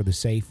place or the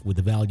safe with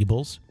the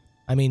valuables.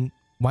 I mean,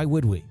 why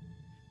would we?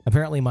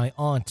 Apparently my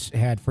aunt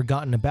had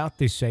forgotten about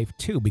this safe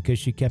too because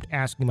she kept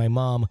asking my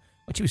mom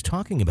what she was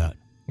talking about.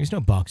 There's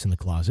no box in the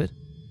closet.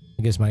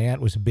 I guess my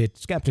aunt was a bit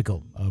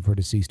skeptical of her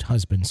deceased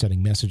husband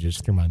sending messages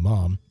through my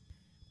mom.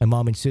 My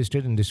mom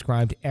insisted and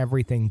described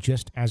everything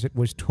just as it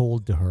was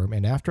told to her,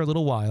 and after a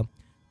little while,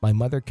 my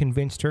mother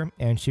convinced her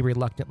and she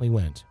reluctantly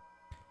went.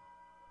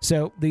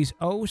 So these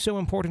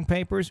oh-so-important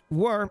papers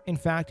were, in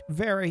fact,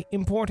 very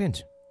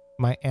important.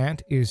 My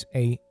aunt is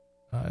a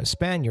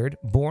Spaniard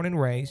born and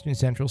raised in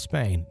central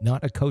Spain,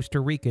 not a Costa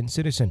Rican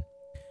citizen.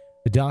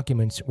 The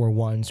documents were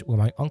ones where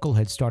my uncle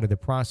had started the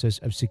process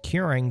of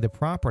securing the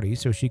property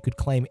so she could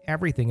claim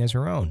everything as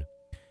her own.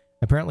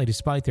 Apparently,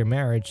 despite their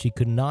marriage, she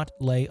could not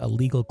lay a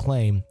legal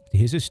claim to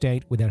his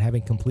estate without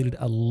having completed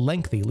a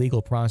lengthy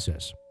legal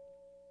process.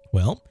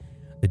 Well,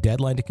 the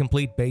deadline to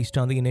complete based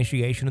on the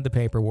initiation of the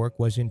paperwork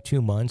was in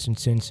 2 months, and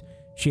since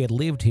she had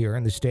lived here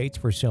in the States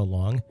for so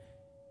long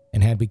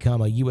and had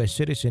become a U.S.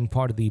 citizen,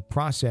 part of the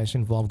process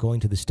involved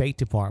going to the State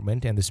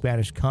Department and the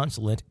Spanish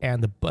consulate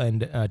and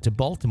to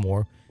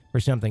Baltimore for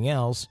something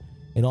else,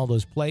 and all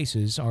those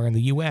places are in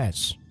the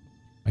U.S.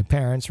 My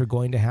parents were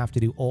going to have to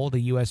do all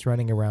the U.S.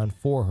 running around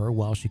for her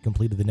while she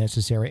completed the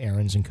necessary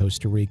errands in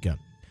Costa Rica.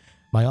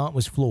 My aunt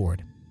was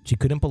floored. She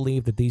couldn't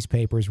believe that these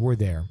papers were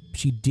there.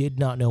 She did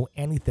not know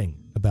anything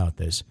about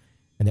this,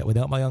 and that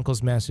without my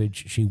uncle's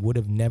message, she would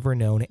have never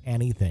known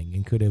anything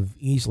and could have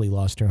easily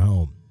lost her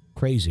home.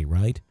 Crazy,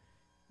 right?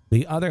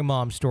 The other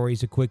mom story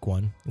is a quick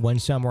one. One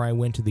summer, I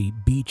went to the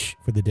beach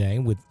for the day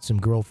with some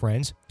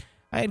girlfriends.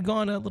 I had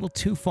gone a little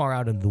too far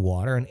out into the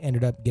water and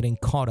ended up getting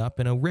caught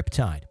up in a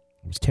riptide.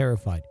 I was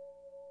terrified.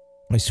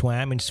 I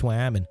swam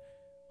and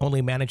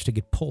only managed to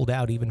get pulled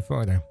out even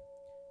further.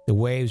 The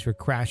waves were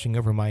crashing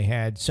over my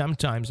head.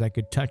 Sometimes I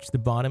could touch the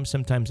bottom,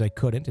 sometimes I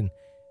couldn't, and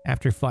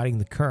after fighting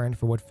the current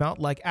for what felt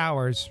like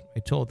hours,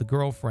 I told the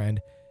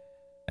girlfriend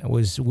that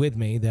was with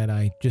me that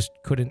I just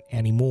couldn't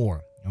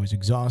anymore. I was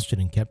exhausted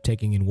and kept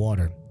taking in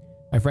water.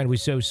 My friend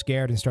was so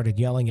scared and started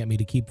yelling at me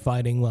to keep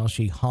fighting while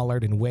she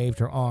hollered and waved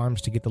her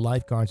arms to get the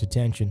lifeguard's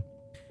attention.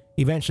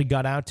 He eventually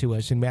got out to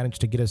us and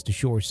managed to get us to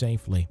shore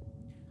safely.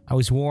 I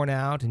was worn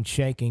out and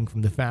shaking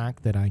from the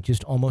fact that I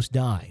just almost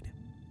died.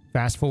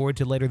 Fast forward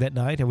to later that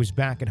night, I was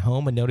back at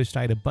home and noticed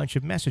I had a bunch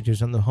of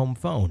messages on the home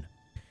phone.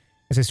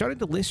 As I started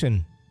to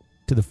listen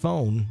to the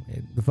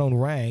phone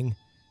rang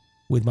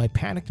with my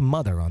panicked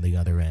mother on the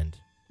other end.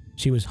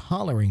 She was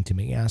hollering to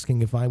me,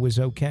 asking if I was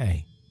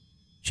okay.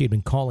 She had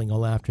been calling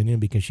all afternoon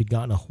because she'd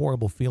gotten a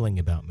horrible feeling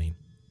about me.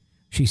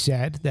 She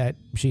said that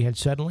she had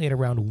suddenly at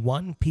around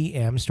 1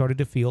 p.m. started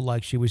to feel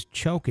like she was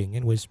choking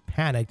and was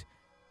panicked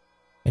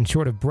and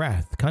short of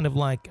breath, kind of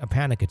like a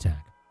panic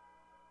attack.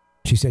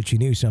 She said she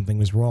knew something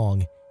was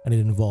wrong and it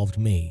involved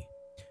me.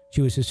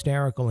 She was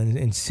hysterical and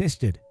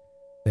insisted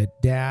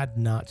that Dad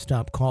not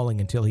stop calling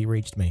until he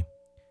reached me.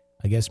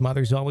 I guess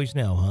mothers always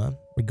know, huh?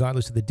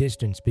 Regardless of the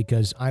distance,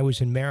 because I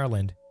was in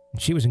Maryland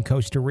and she was in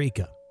Costa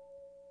Rica.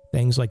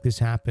 Things like this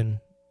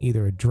happen,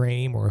 either a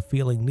dream or a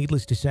feeling.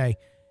 Needless to say,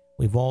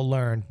 we've all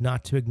learned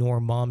not to ignore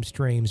mom's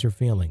dreams or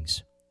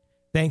feelings.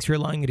 Thanks for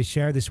allowing me to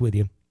share this with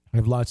you. I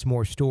have lots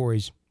more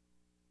stories.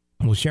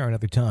 We'll share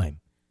another time.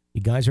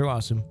 You guys are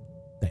awesome.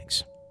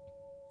 Thanks.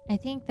 I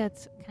think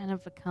that's kind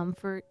of a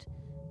comfort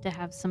to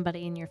have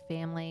somebody in your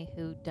family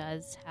who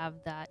does have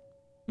that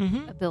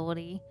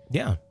ability.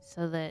 Yeah.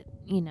 So that,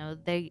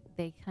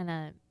 they kind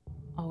of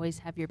always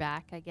have your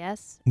back, I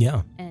guess.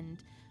 Yeah. And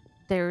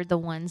they're the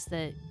ones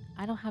that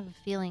I don't have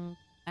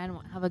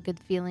a good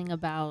feeling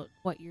about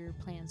what your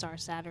plans are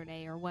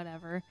Saturday or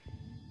whatever.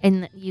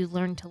 And you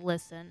learn to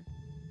listen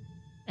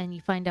and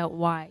you find out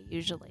why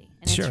usually.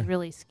 And Sure. It's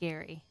really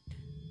scary.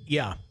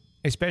 Yeah.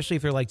 Especially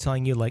if they're like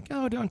telling you like,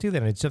 oh, don't do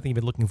that. And it's something you've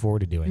been looking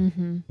forward to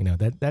doing.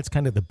 That's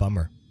kind of the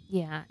bummer.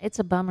 Yeah, it's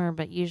a bummer,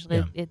 but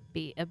usually it'd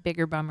be a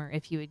bigger bummer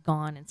if you had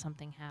gone and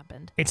something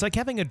happened. It's like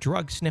having a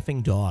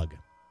drug-sniffing dog.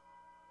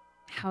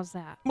 How's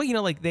that?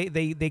 Well, like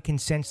they can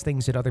sense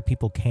things that other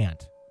people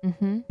can't.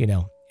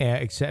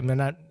 Except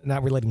I'm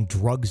not relating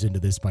drugs into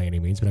this by any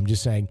means, but I'm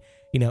just saying,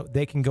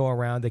 they can go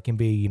around, they can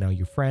be,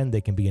 your friend,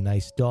 they can be a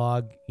nice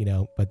dog,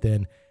 but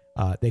then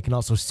they can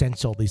also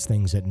sense all these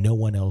things that no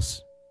one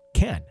else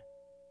can.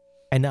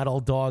 And not all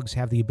dogs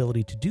have the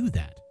ability to do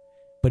that.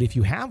 But if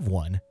you have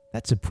one,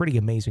 that's a pretty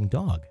amazing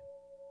dog.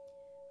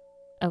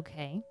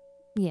 Okay.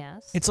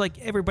 Yes. It's like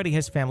everybody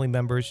has family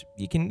members.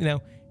 You can,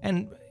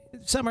 and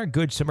some are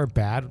good, some are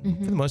bad.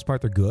 For the most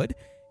part, they're good.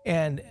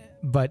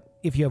 But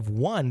if you have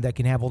one that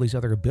can have all these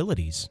other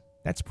abilities,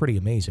 that's pretty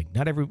amazing.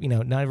 Not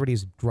everybody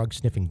has drug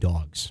sniffing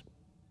dogs.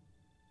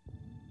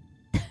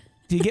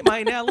 Do you get my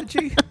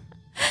analogy?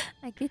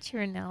 I get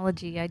your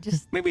analogy. I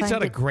just maybe it's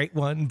not a great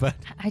one, but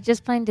I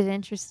just find it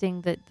interesting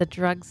that the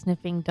drug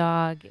sniffing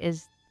dog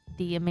is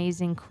the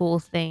amazing, cool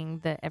thing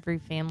that every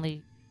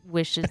family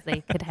wishes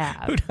they could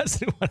have. Who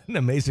doesn't want an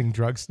amazing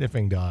drug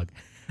sniffing dog?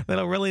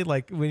 That'll really,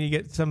 like, when you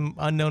get some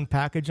unknown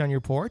package on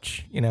your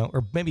porch,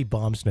 or maybe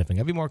bomb sniffing.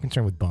 I'd be more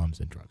concerned with bombs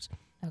than drugs.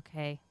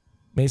 Okay.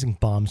 Amazing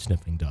bomb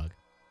sniffing dog.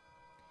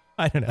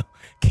 I don't know.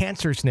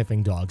 Cancer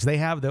sniffing dogs. They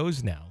have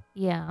those now.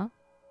 Yeah.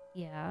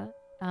 Yeah.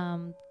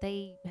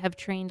 They have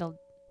trained,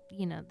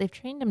 they've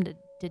trained them to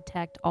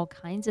detect all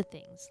kinds of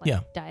things,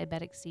 like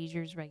diabetic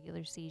seizures,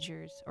 regular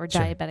seizures, or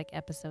diabetic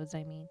episodes,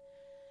 I mean.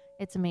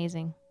 It's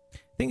amazing.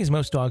 Thing is,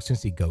 most dogs can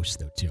see ghosts,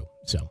 though, too.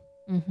 So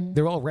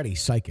they're already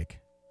psychic.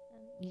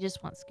 You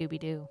just want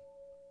Scooby-Doo.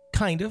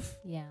 Kind of.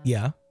 Yeah.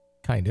 Yeah.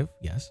 Kind of.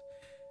 Yes.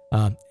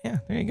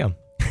 There you go.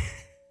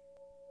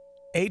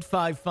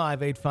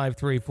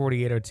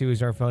 855-853-4802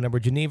 is our phone number.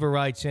 Geneva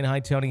writes in,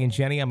 "Hi, Tony and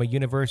Jenny. I'm a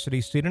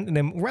university student and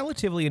I'm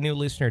relatively a new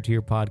listener to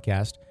your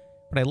podcast,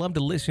 but I love to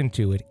listen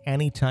to it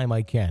anytime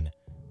I can.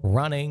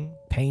 Running,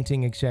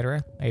 painting,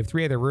 etc. I have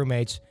 3 other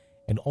roommates,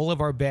 and all of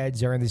our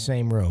beds are in the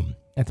same room.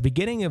 At the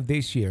beginning of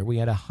this year, we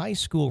had a high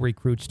school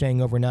recruit staying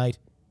overnight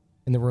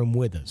in the room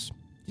with us.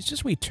 Just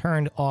as we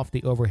turned off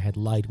the overhead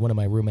light, one of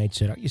my roommates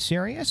said, 'Are you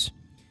serious?'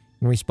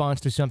 In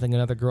response to something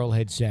another girl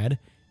had said,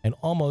 and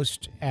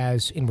almost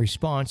as in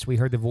response, we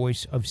heard the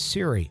voice of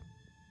Siri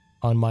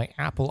on my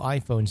Apple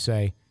iPhone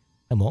say,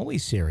 'I'm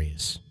always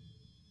serious,'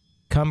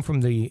 come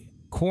from the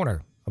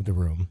corner of the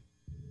room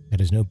that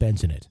has no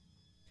beds in it.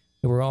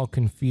 We were all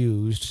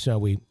confused, so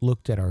we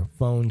looked at our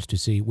phones to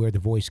see where the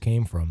voice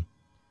came from.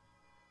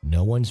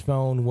 No one's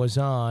phone was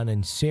on,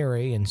 and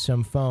Siri and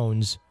some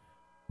phones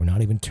were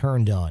not even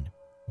turned on.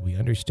 We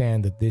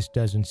understand that this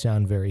doesn't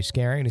sound very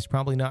scary and is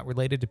probably not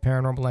related to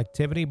paranormal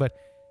activity, but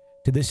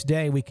to this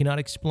day, we cannot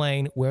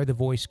explain where the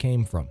voice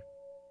came from.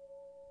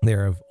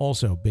 There have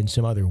also been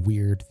some other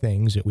weird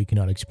things that we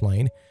cannot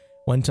explain.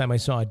 One time I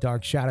saw a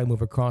dark shadow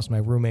move across my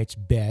roommate's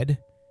bed.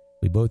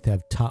 We both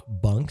have top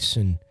bunks,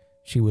 and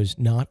she was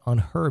not on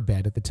her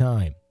bed at the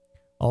time.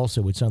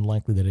 Also, it's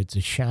unlikely that it's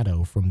a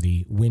shadow from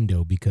the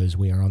window because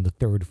we are on the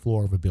 3rd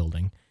floor of a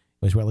building.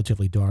 It was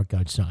relatively dark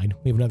outside.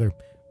 We have another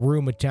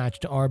room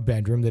attached to our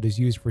bedroom that is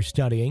used for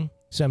studying.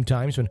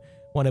 Sometimes when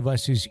one of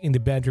us is in the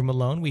bedroom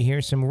alone, we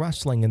hear some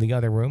rustling in the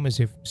other room as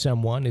if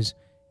someone is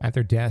at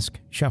their desk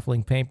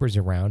shuffling papers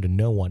around and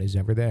no one is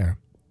ever there.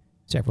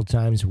 Several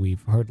times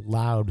we've heard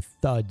loud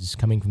thuds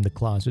coming from the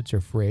closets or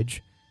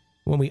fridge.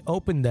 When we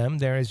open them,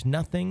 there is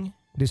nothing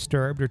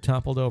disturbed or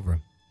toppled over.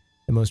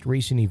 The most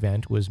recent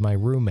event was my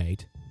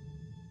roommate.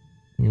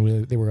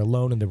 They were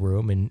alone in the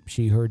room and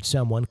she heard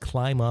someone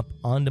climb up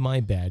onto my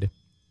bed,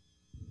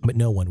 but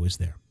no one was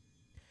there.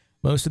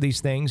 Most of these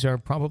things are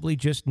probably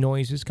just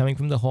noises coming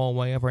from the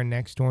hallway of our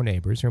next-door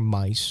neighbors or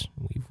mice.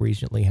 We've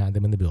recently had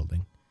them in the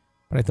building.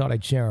 But I thought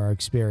I'd share our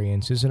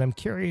experiences, and I'm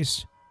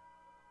curious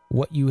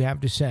what you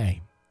have to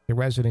say. The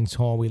residence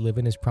hall we live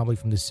in is probably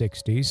from the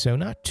 60s, so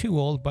not too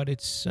old, but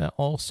it's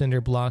all cinder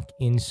block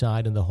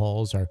inside, and the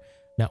halls are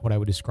not what I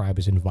would describe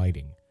as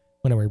inviting.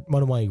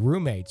 One of my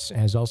roommates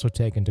has also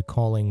taken to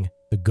calling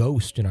the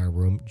ghost in our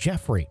room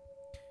Jeffrey.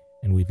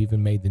 And we've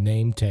even made the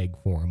name tag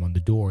for him on the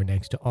door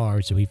next to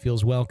ours so he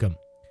feels welcome.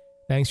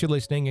 Thanks for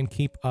listening, and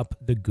keep up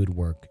the good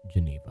work,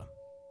 Geneva.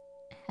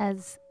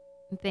 Has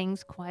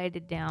things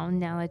quieted down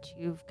now that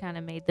you've kind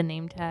of made the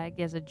name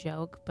tag as a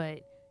joke, but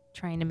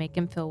trying to make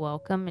him feel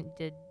welcome? And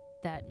did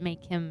that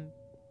make him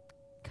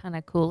kind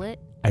of cool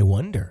it? I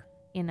wonder.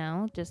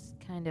 Just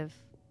kind of,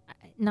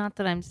 not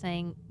that I'm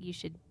saying you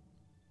should,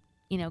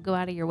 go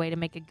out of your way to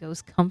make a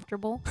ghost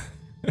comfortable,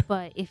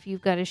 but if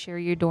you've got to share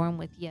your dorm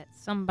with yet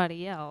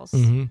somebody else,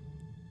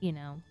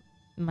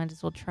 might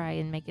as well try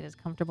and make it as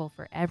comfortable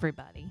for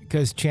everybody.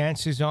 Because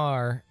chances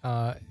are,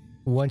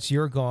 once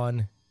you're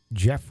gone,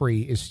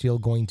 Jeffrey is still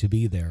going to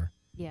be there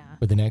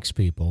with the next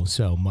people,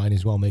 so might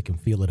as well make him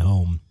feel at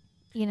home.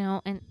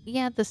 And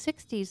the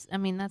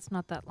 60s, that's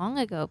not that long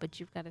ago, but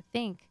you've got to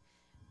think,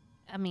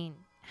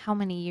 how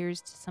many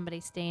years does somebody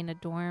stay in a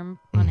dorm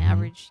on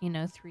average,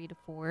 3 to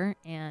 4,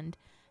 and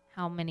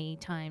how many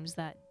times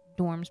that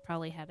dorms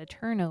probably had a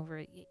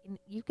turnover.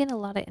 You get a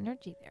lot of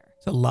energy there.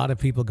 There's a lot of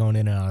people going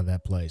in and out of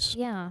that place.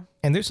 Yeah.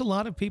 And there's a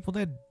lot of people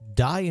that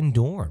die in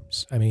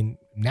dorms.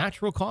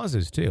 Natural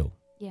causes too.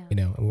 Yeah.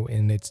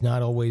 And it's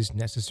not always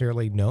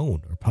necessarily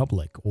known or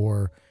public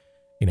or,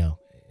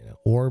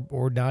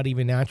 or not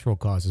even natural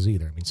causes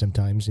either.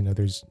 Sometimes,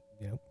 there's,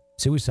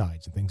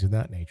 suicides and things of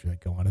that nature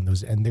that go on in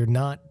those, and they're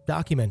not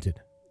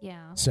documented.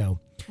 Yeah. So.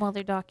 Well,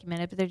 they're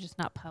documented, but they're just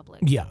not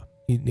public. Yeah.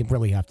 You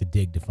really have to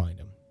dig to find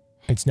them.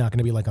 It's not going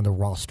to be like on the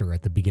roster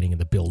at the beginning of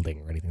the building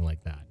or anything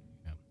like that.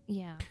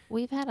 Yeah.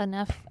 We've had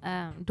enough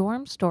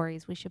dorm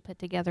stories. We should put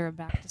together a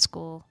back to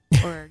school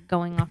or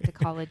going off to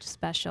college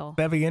special.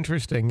 That'd be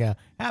interesting.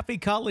 Happy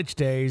college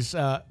days.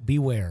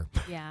 Beware.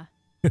 Yeah.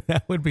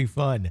 That would be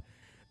fun.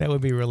 That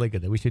would be really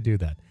good. We should do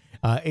that.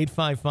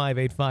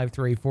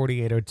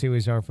 855-853-4802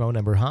 is our phone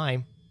number.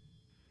 Hi.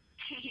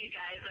 Hey, you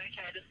guys. Let me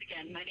try this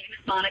again. My name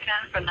is Monica.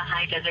 I'm from the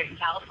high desert in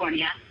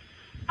California.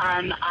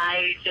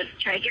 I just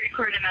tried to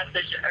record a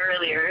message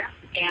earlier,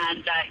 and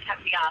it cut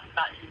me off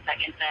about 10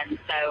 seconds in,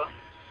 so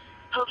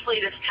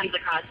hopefully this comes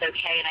across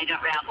okay and I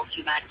don't ramble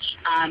too much.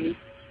 And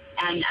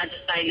as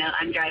a side note,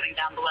 I'm driving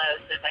down below,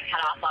 so if I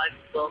cut off, I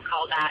will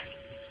call back.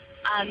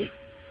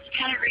 To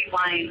kind of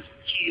rewind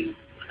to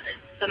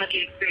some of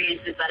the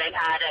experiences that I've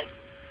had as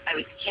I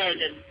was a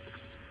kid, and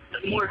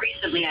more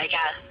recently, I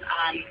guess,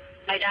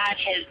 my dad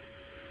has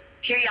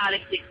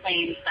periodically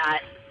claimed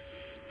that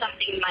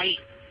something might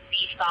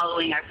be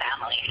following our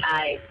family.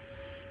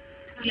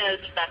 Who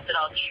knows if that's at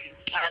all true.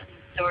 He has some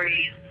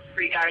stories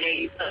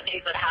regarding the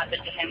things that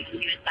happened to him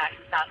when he was back in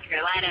South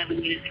Carolina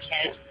when he was a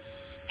kid.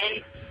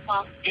 And,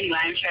 well,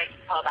 anyway, I'm sure I can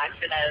call back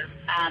for those.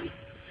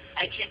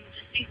 I can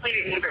distinctly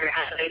remember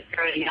as I was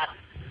growing up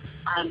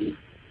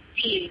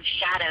seeing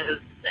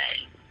shadows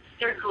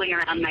circling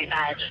around my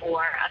bed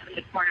or up in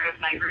the corner of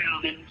my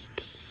room, and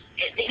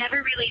they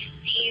never really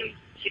seemed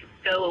to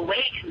go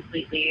away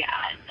completely.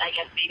 I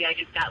guess maybe I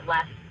just got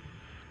less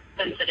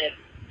sensitive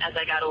as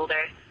I got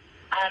older.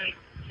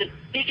 The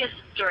biggest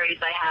stories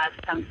I have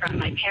come from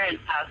my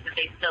parents' house that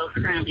they still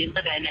currently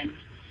live in, and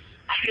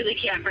I really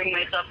can't bring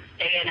myself to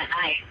stay in at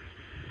night.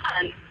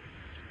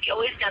 We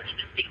always got the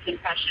distinct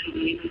impression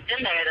when we moved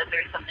in there that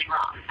there was something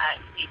wrong.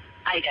 At least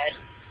I did.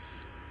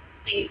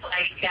 Things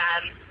like,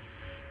 I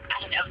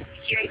don't know,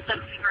 hearing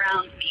something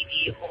around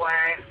maybe, or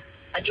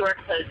a door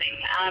closing.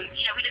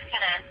 We just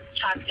kind of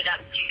chalked it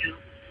up to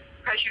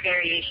pressure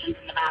variations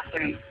in the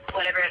bathroom,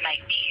 whatever it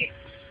might be.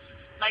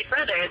 My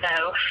brother,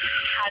 though,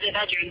 had a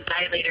bedroom that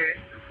I later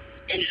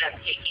ended up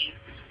taking,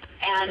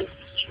 and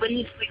he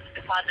wouldn't sleep with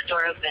the closet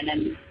door open,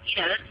 and,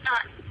 that's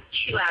not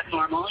too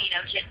abnormal.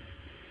 Kids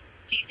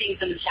see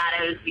things in the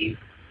shadows, we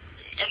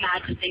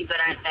imagine things that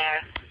aren't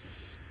there.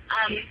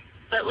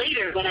 But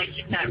later, when I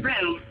took that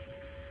room,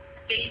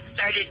 things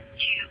started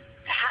to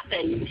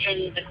happen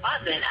in the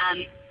closet.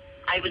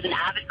 I was an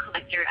avid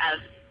collector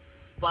of,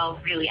 well,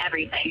 really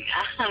everything,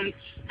 and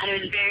I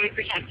was very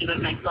protective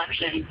of my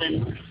collections,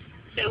 and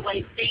so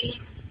when things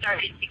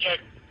started to get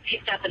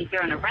picked up and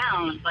thrown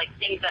around, like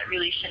things that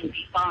really shouldn't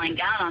be falling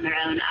down on their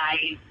own,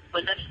 I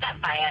was upset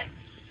by it.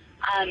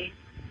 And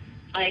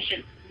I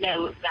should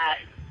note that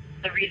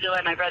the reason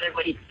why my brother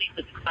wouldn't sleep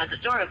with the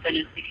closet door open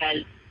is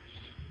because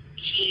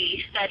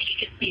he said he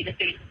could see the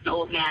face of an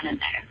old man in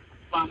there.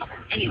 Well,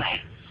 anyway,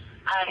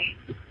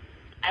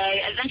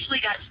 I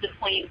eventually got to the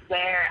point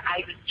where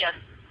I was just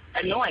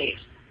annoyed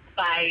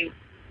by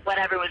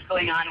whatever was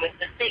going on with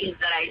the things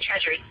that I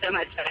treasured so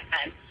much back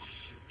then.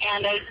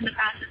 And I was in the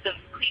process of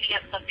cleaning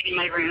up something in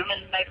my room,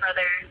 and my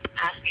brother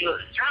asked me what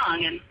was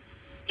wrong, and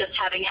just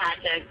having had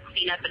to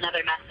clean up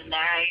another mess in there,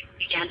 I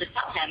began to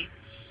tell him.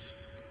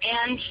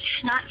 And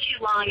not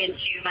too long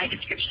into my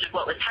description of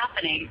what was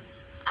happening,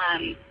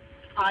 the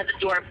closet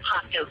door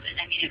popped open.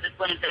 It was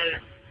one of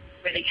those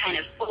where they kind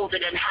of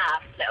folded in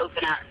half to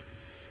open up.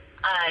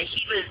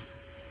 He was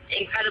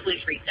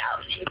incredibly freaked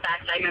out. In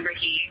fact, I remember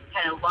he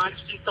kind of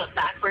launched himself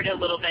backward a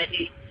little bit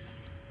and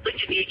looked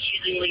at me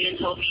accusingly and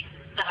told me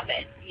to stop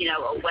it.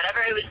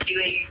 Whatever I was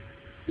doing,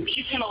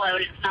 leave him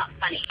alone. It's not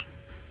funny.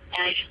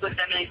 And I just looked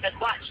at him and I said,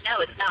 watch, no,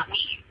 it's not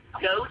me.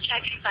 Go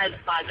check inside the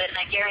closet, and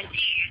I guarantee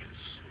you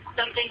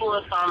something will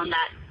have fallen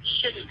that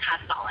shouldn't have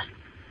fallen.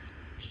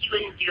 He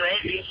wouldn't do it.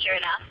 And sure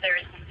enough, there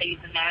were some things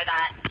in there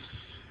that,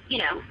 you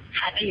know,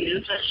 had been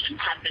moved, but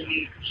shouldn't have been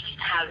moved.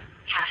 Shouldn't have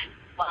cast.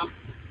 Well,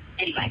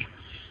 anyway,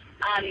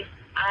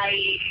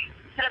 I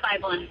put a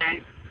Bible in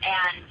there,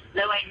 and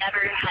though I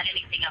never had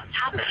anything else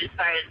happen as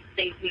far as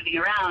things moving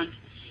around,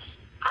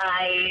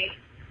 I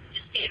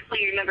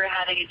distinctly remember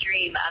having a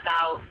dream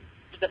about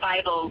the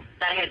Bible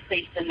that I had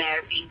placed in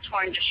there being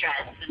torn to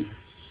shreds. And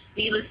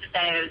needless to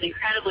say, I was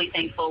incredibly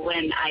thankful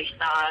when I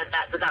saw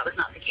that was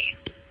not the case.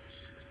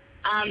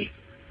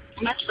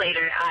 Much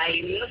later,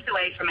 I moved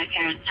away from my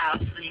parents' house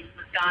and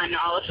was gone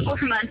all of 4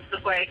 months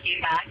before I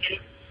came back, and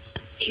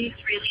things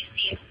really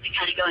seemed to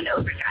kind of go into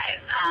overdrive.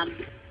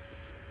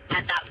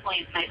 At that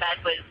point, my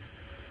bed was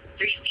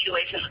 3 feet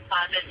away from the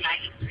closet, and I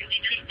just really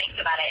didn't think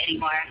about it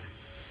anymore.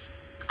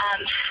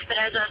 But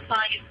as I was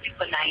falling asleep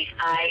one night,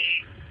 I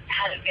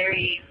had a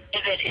very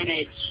vivid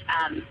image,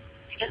 I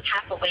guess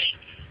half awake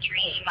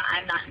dream,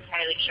 I'm not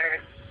entirely sure,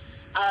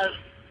 of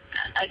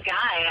a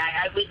guy.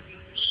 I was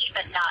me,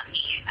 but not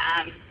me.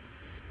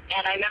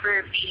 And I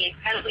remember being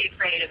incredibly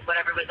afraid of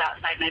whatever was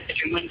outside my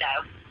bedroom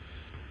window.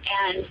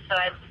 And so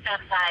I looked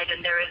outside, and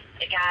there was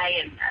a guy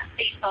in a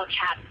baseball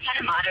cap, kind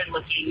of modern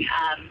looking,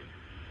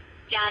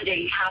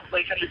 standing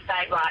halfway from the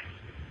sidewalk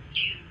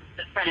to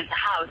the front of the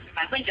house where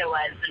my window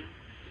was. And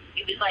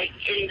it was like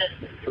in this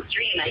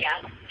dream, I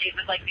guess, it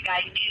was like the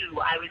guy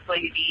knew I was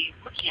going to be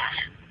looking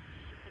at him.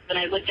 When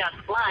I looked out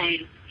the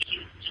blind,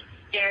 he was just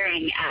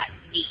staring at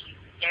me,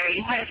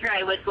 staring wherever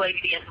I was going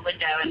to be at the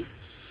window. And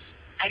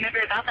I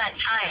remember about that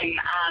time,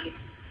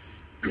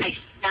 I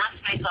snapped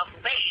myself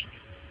awake,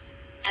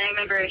 and I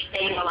remember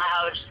saying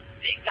aloud,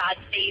 God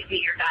save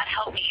me or God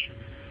help me,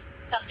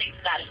 something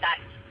to that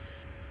effect.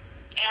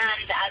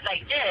 And as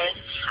I did,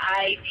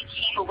 I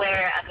became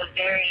aware of a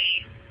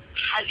very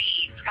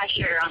heavy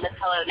pressure on the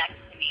pillow next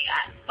to me,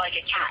 like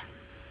a cat.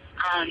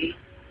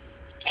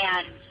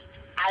 And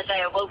as I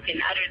awoke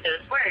and uttered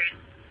those words,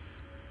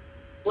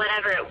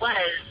 whatever it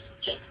was,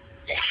 just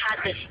it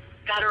had this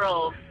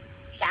guttural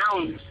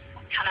sound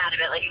come out of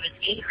it, like it was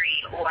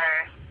angry or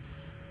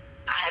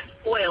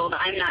foiled,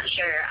 I'm not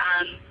sure.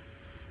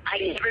 I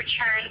never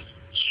turned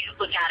to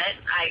look at it.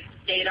 I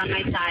stayed on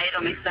my side,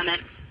 on my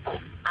stomach,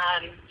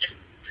 just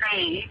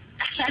praying.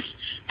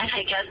 And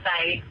I guess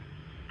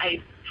I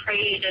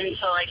prayed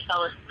until I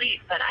fell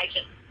asleep, but I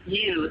just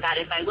knew that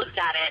if I looked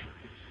at it,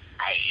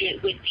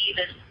 it would be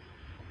this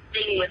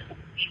thing with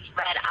these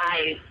red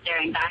eyes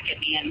staring back at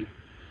me. And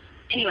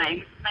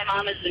anyway, my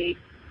mom is a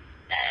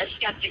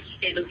skeptic, to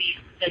say the least,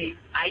 and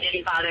I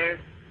didn't bother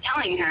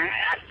telling her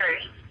at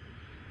first.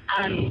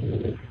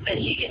 But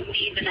she could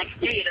see the next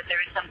day that there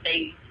was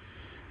something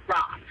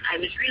wrong. I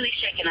was really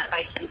shaken up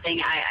by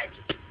something.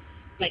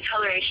 My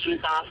coloration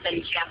was off,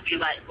 and she asked me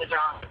what was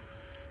wrong.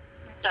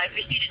 So I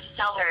proceeded to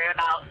tell her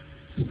about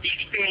the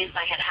experience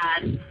I had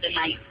had the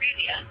night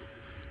previous.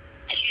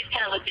 And she just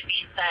kind of looked at me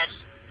and said,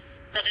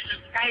 that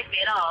doesn't surprise me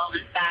at all.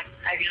 In fact,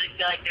 I really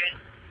feel like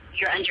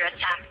you're under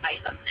attack by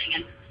something.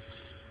 And,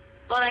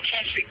 well, that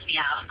kind of freaked me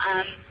out.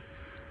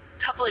 A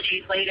couple of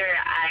days later,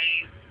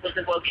 I was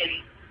awoken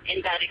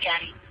in bed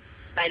again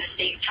by the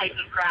same type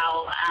of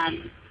growl.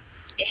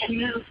 It had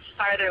moved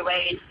farther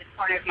away into the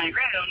corner of my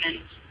room, and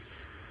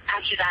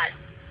after that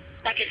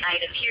second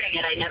night of hearing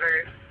it, I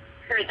never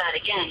heard that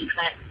again.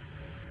 But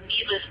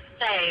needless to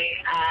say,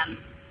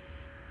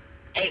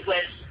 it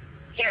was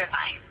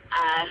terrifying.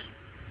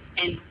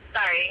 And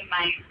sorry,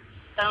 my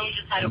phone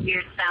just had a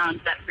weird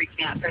sound that freaked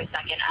me out for a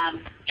second.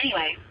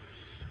 Anyway,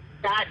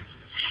 that's,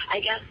 I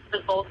guess, the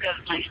bulk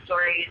of my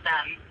stories.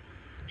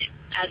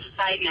 As a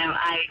side note,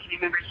 I can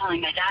remember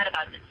telling my dad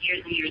about this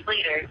years and years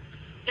later,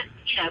 just,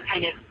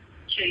 kind of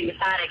shooting the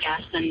fat, I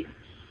guess, and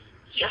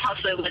he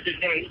also wasn't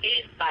very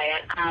fazed by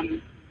it.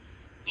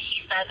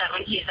 He said that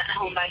when he's at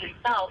home by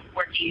himself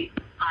working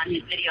on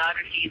his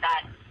videography,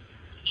 that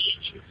he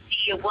can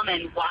see a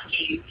woman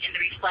walking in the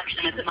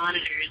reflection of the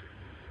monitors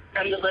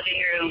from the living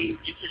room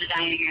into the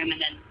dining room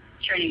and then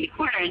turning the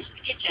corner into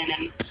the kitchen.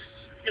 And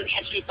he'll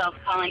catch himself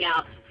calling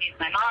out to see if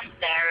my mom's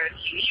there or if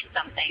she needs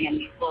something,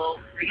 and will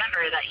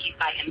remember that he's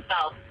by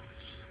himself.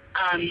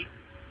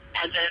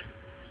 As a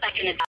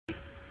second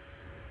attempt,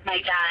 my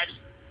dad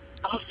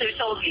also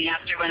told me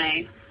after when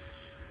I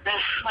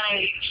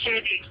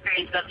shared the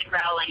experience about the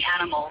growling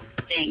animal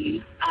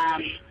thing,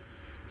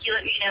 he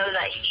let me know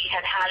that he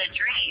had had a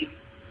dream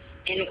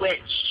in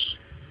which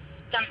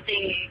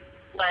something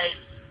was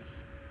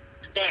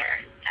there.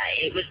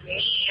 It was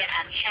me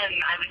and him.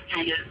 I was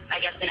kind of, I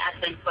guess, in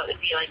essence, what would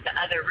be like the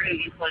other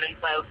room, quote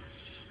unquote,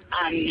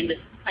 in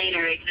this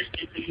planar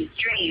existence in his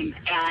dream.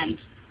 And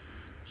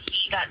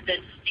he got the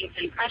distinct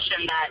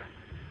impression that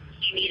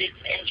he needed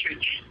to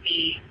introduce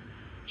me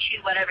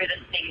to whatever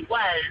this thing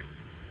was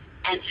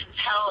and to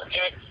tell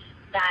it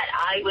that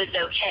I was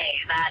okay,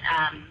 that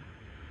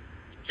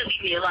to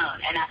leave me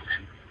alone, in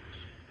essence.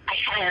 I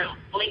kind of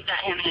blinked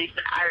at him and I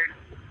said,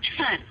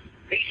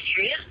 are you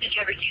serious? Did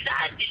you ever do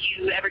that? Did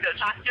you ever go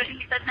talk to it? And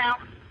he said, no.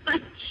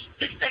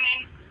 Just,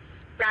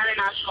 rather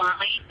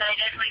nonchalantly, but I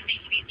didn't really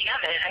think anything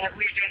of it. I have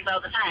weird dreams all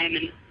the time.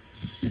 And,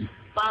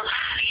 well,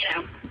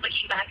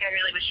 looking back, I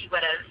really wish he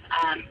would have.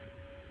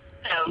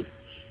 So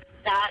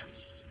that's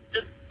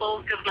the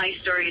bulk of my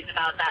stories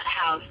about that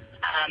house.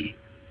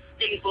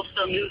 Things will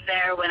still move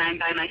there when I'm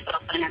by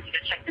myself and I have to go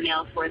check the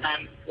mail for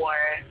them or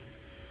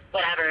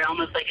whatever,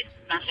 almost like it's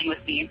messing with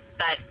me.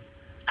 But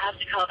I have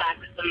to call back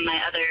with some of my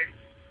other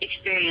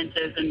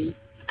experiences, and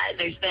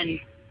there's been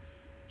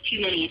too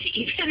many to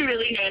even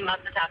really name off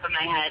the top of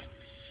my head.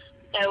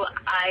 So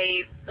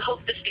I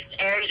hope this gets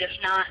aired. If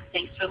not,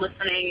 thanks for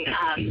listening.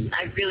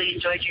 I really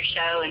enjoyed your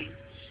show, and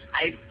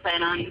I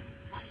plan on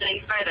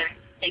listening further.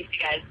 Thanks, you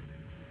guys.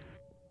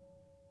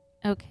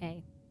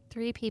 Okay.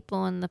 3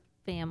 people in the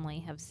family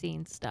have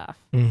seen stuff.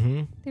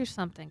 Mm-hmm. There's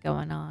something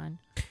going on.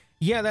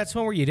 Yeah, that's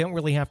one where you don't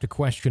really have to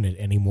question it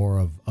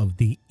anymore of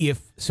the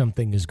if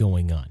something is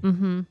going on.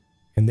 Mm-hmm.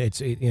 And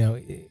it's,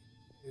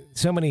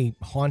 so many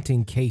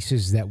haunting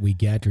cases that we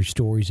get or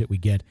stories that we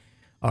get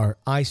are,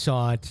 I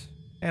saw it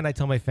and I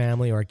tell my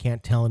family, or I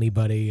can't tell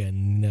anybody,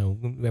 and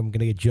I'm going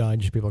to get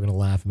judged. People are going to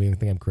laugh at me and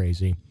think I'm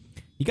crazy.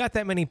 You got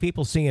that many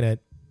people seeing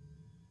it,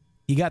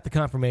 you got the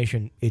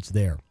confirmation, it's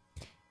there.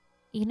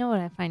 You know what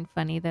I find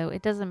funny, though?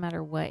 It doesn't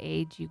matter what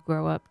age you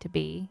grow up to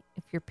be.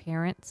 If your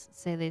parents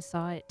say they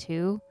saw it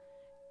too,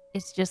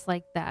 it's just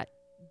like that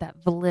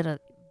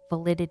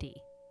validity.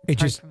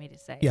 It's hard for me to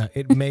say. Yeah,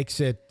 it makes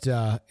it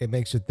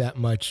that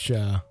much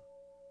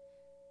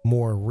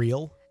more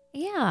real.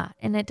 Yeah,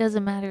 and it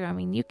doesn't matter. I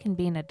mean, you can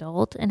be an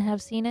adult and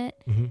have seen it,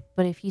 mm-hmm.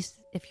 but if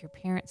your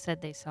parents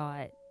said they saw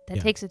it, that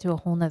takes it to a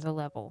whole nother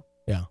level.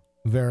 Yeah,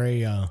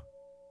 very,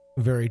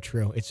 very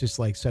true. It's just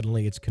like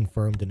suddenly it's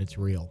confirmed and it's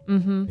real.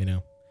 Mm-hmm.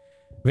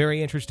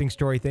 Very interesting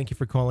story. Thank you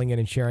for calling in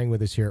and sharing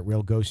with us here at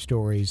Real Ghost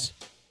Stories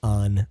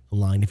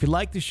Online. If you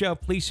like the show,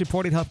 please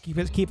support it. Help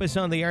keep us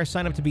on the air.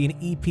 Sign up to be an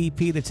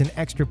EPP. That's an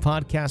extra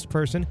podcast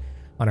person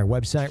on our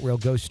website,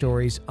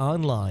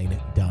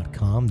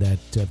 realghoststoriesonline.com.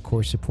 That, of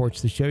course,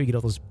 supports the show. You get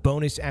all those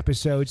bonus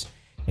episodes,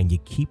 and you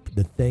keep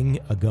the thing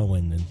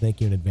a-going. And thank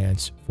you in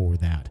advance for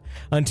that.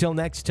 Until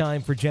next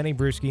time, for Jenny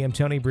Brewski, I'm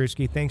Tony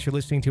Brewski. Thanks for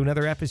listening to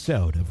another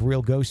episode of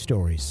Real Ghost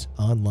Stories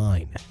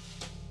Online.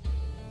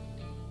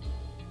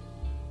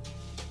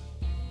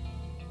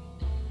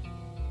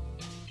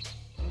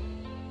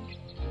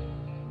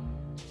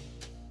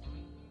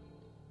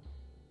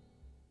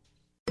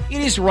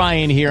 It is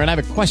Ryan here, and I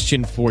have a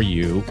question for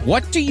you.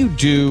 What do you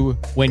do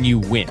when you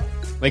win?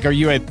 Like, are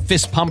you a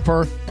fist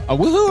pumper, a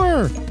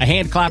woohooer, a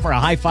hand clapper, a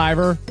high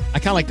fiver? I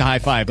kind of like the high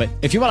five, but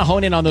if you want to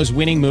hone in on those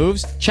winning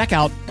moves, check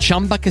out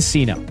Chumba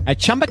Casino. At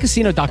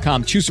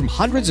ChumbaCasino.com, choose from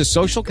hundreds of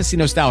social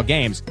casino-style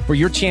games for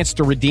your chance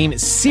to redeem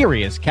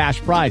serious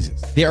cash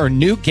prizes. There are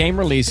new game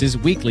releases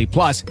weekly,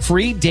 plus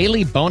free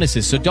daily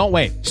bonuses. So don't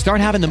wait. Start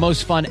having the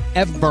most fun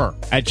ever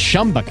at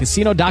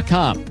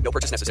ChumbaCasino.com. No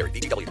purchase necessary.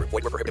 VGW Group.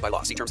 Void where prohibited by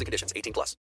law. See terms and conditions. 18+.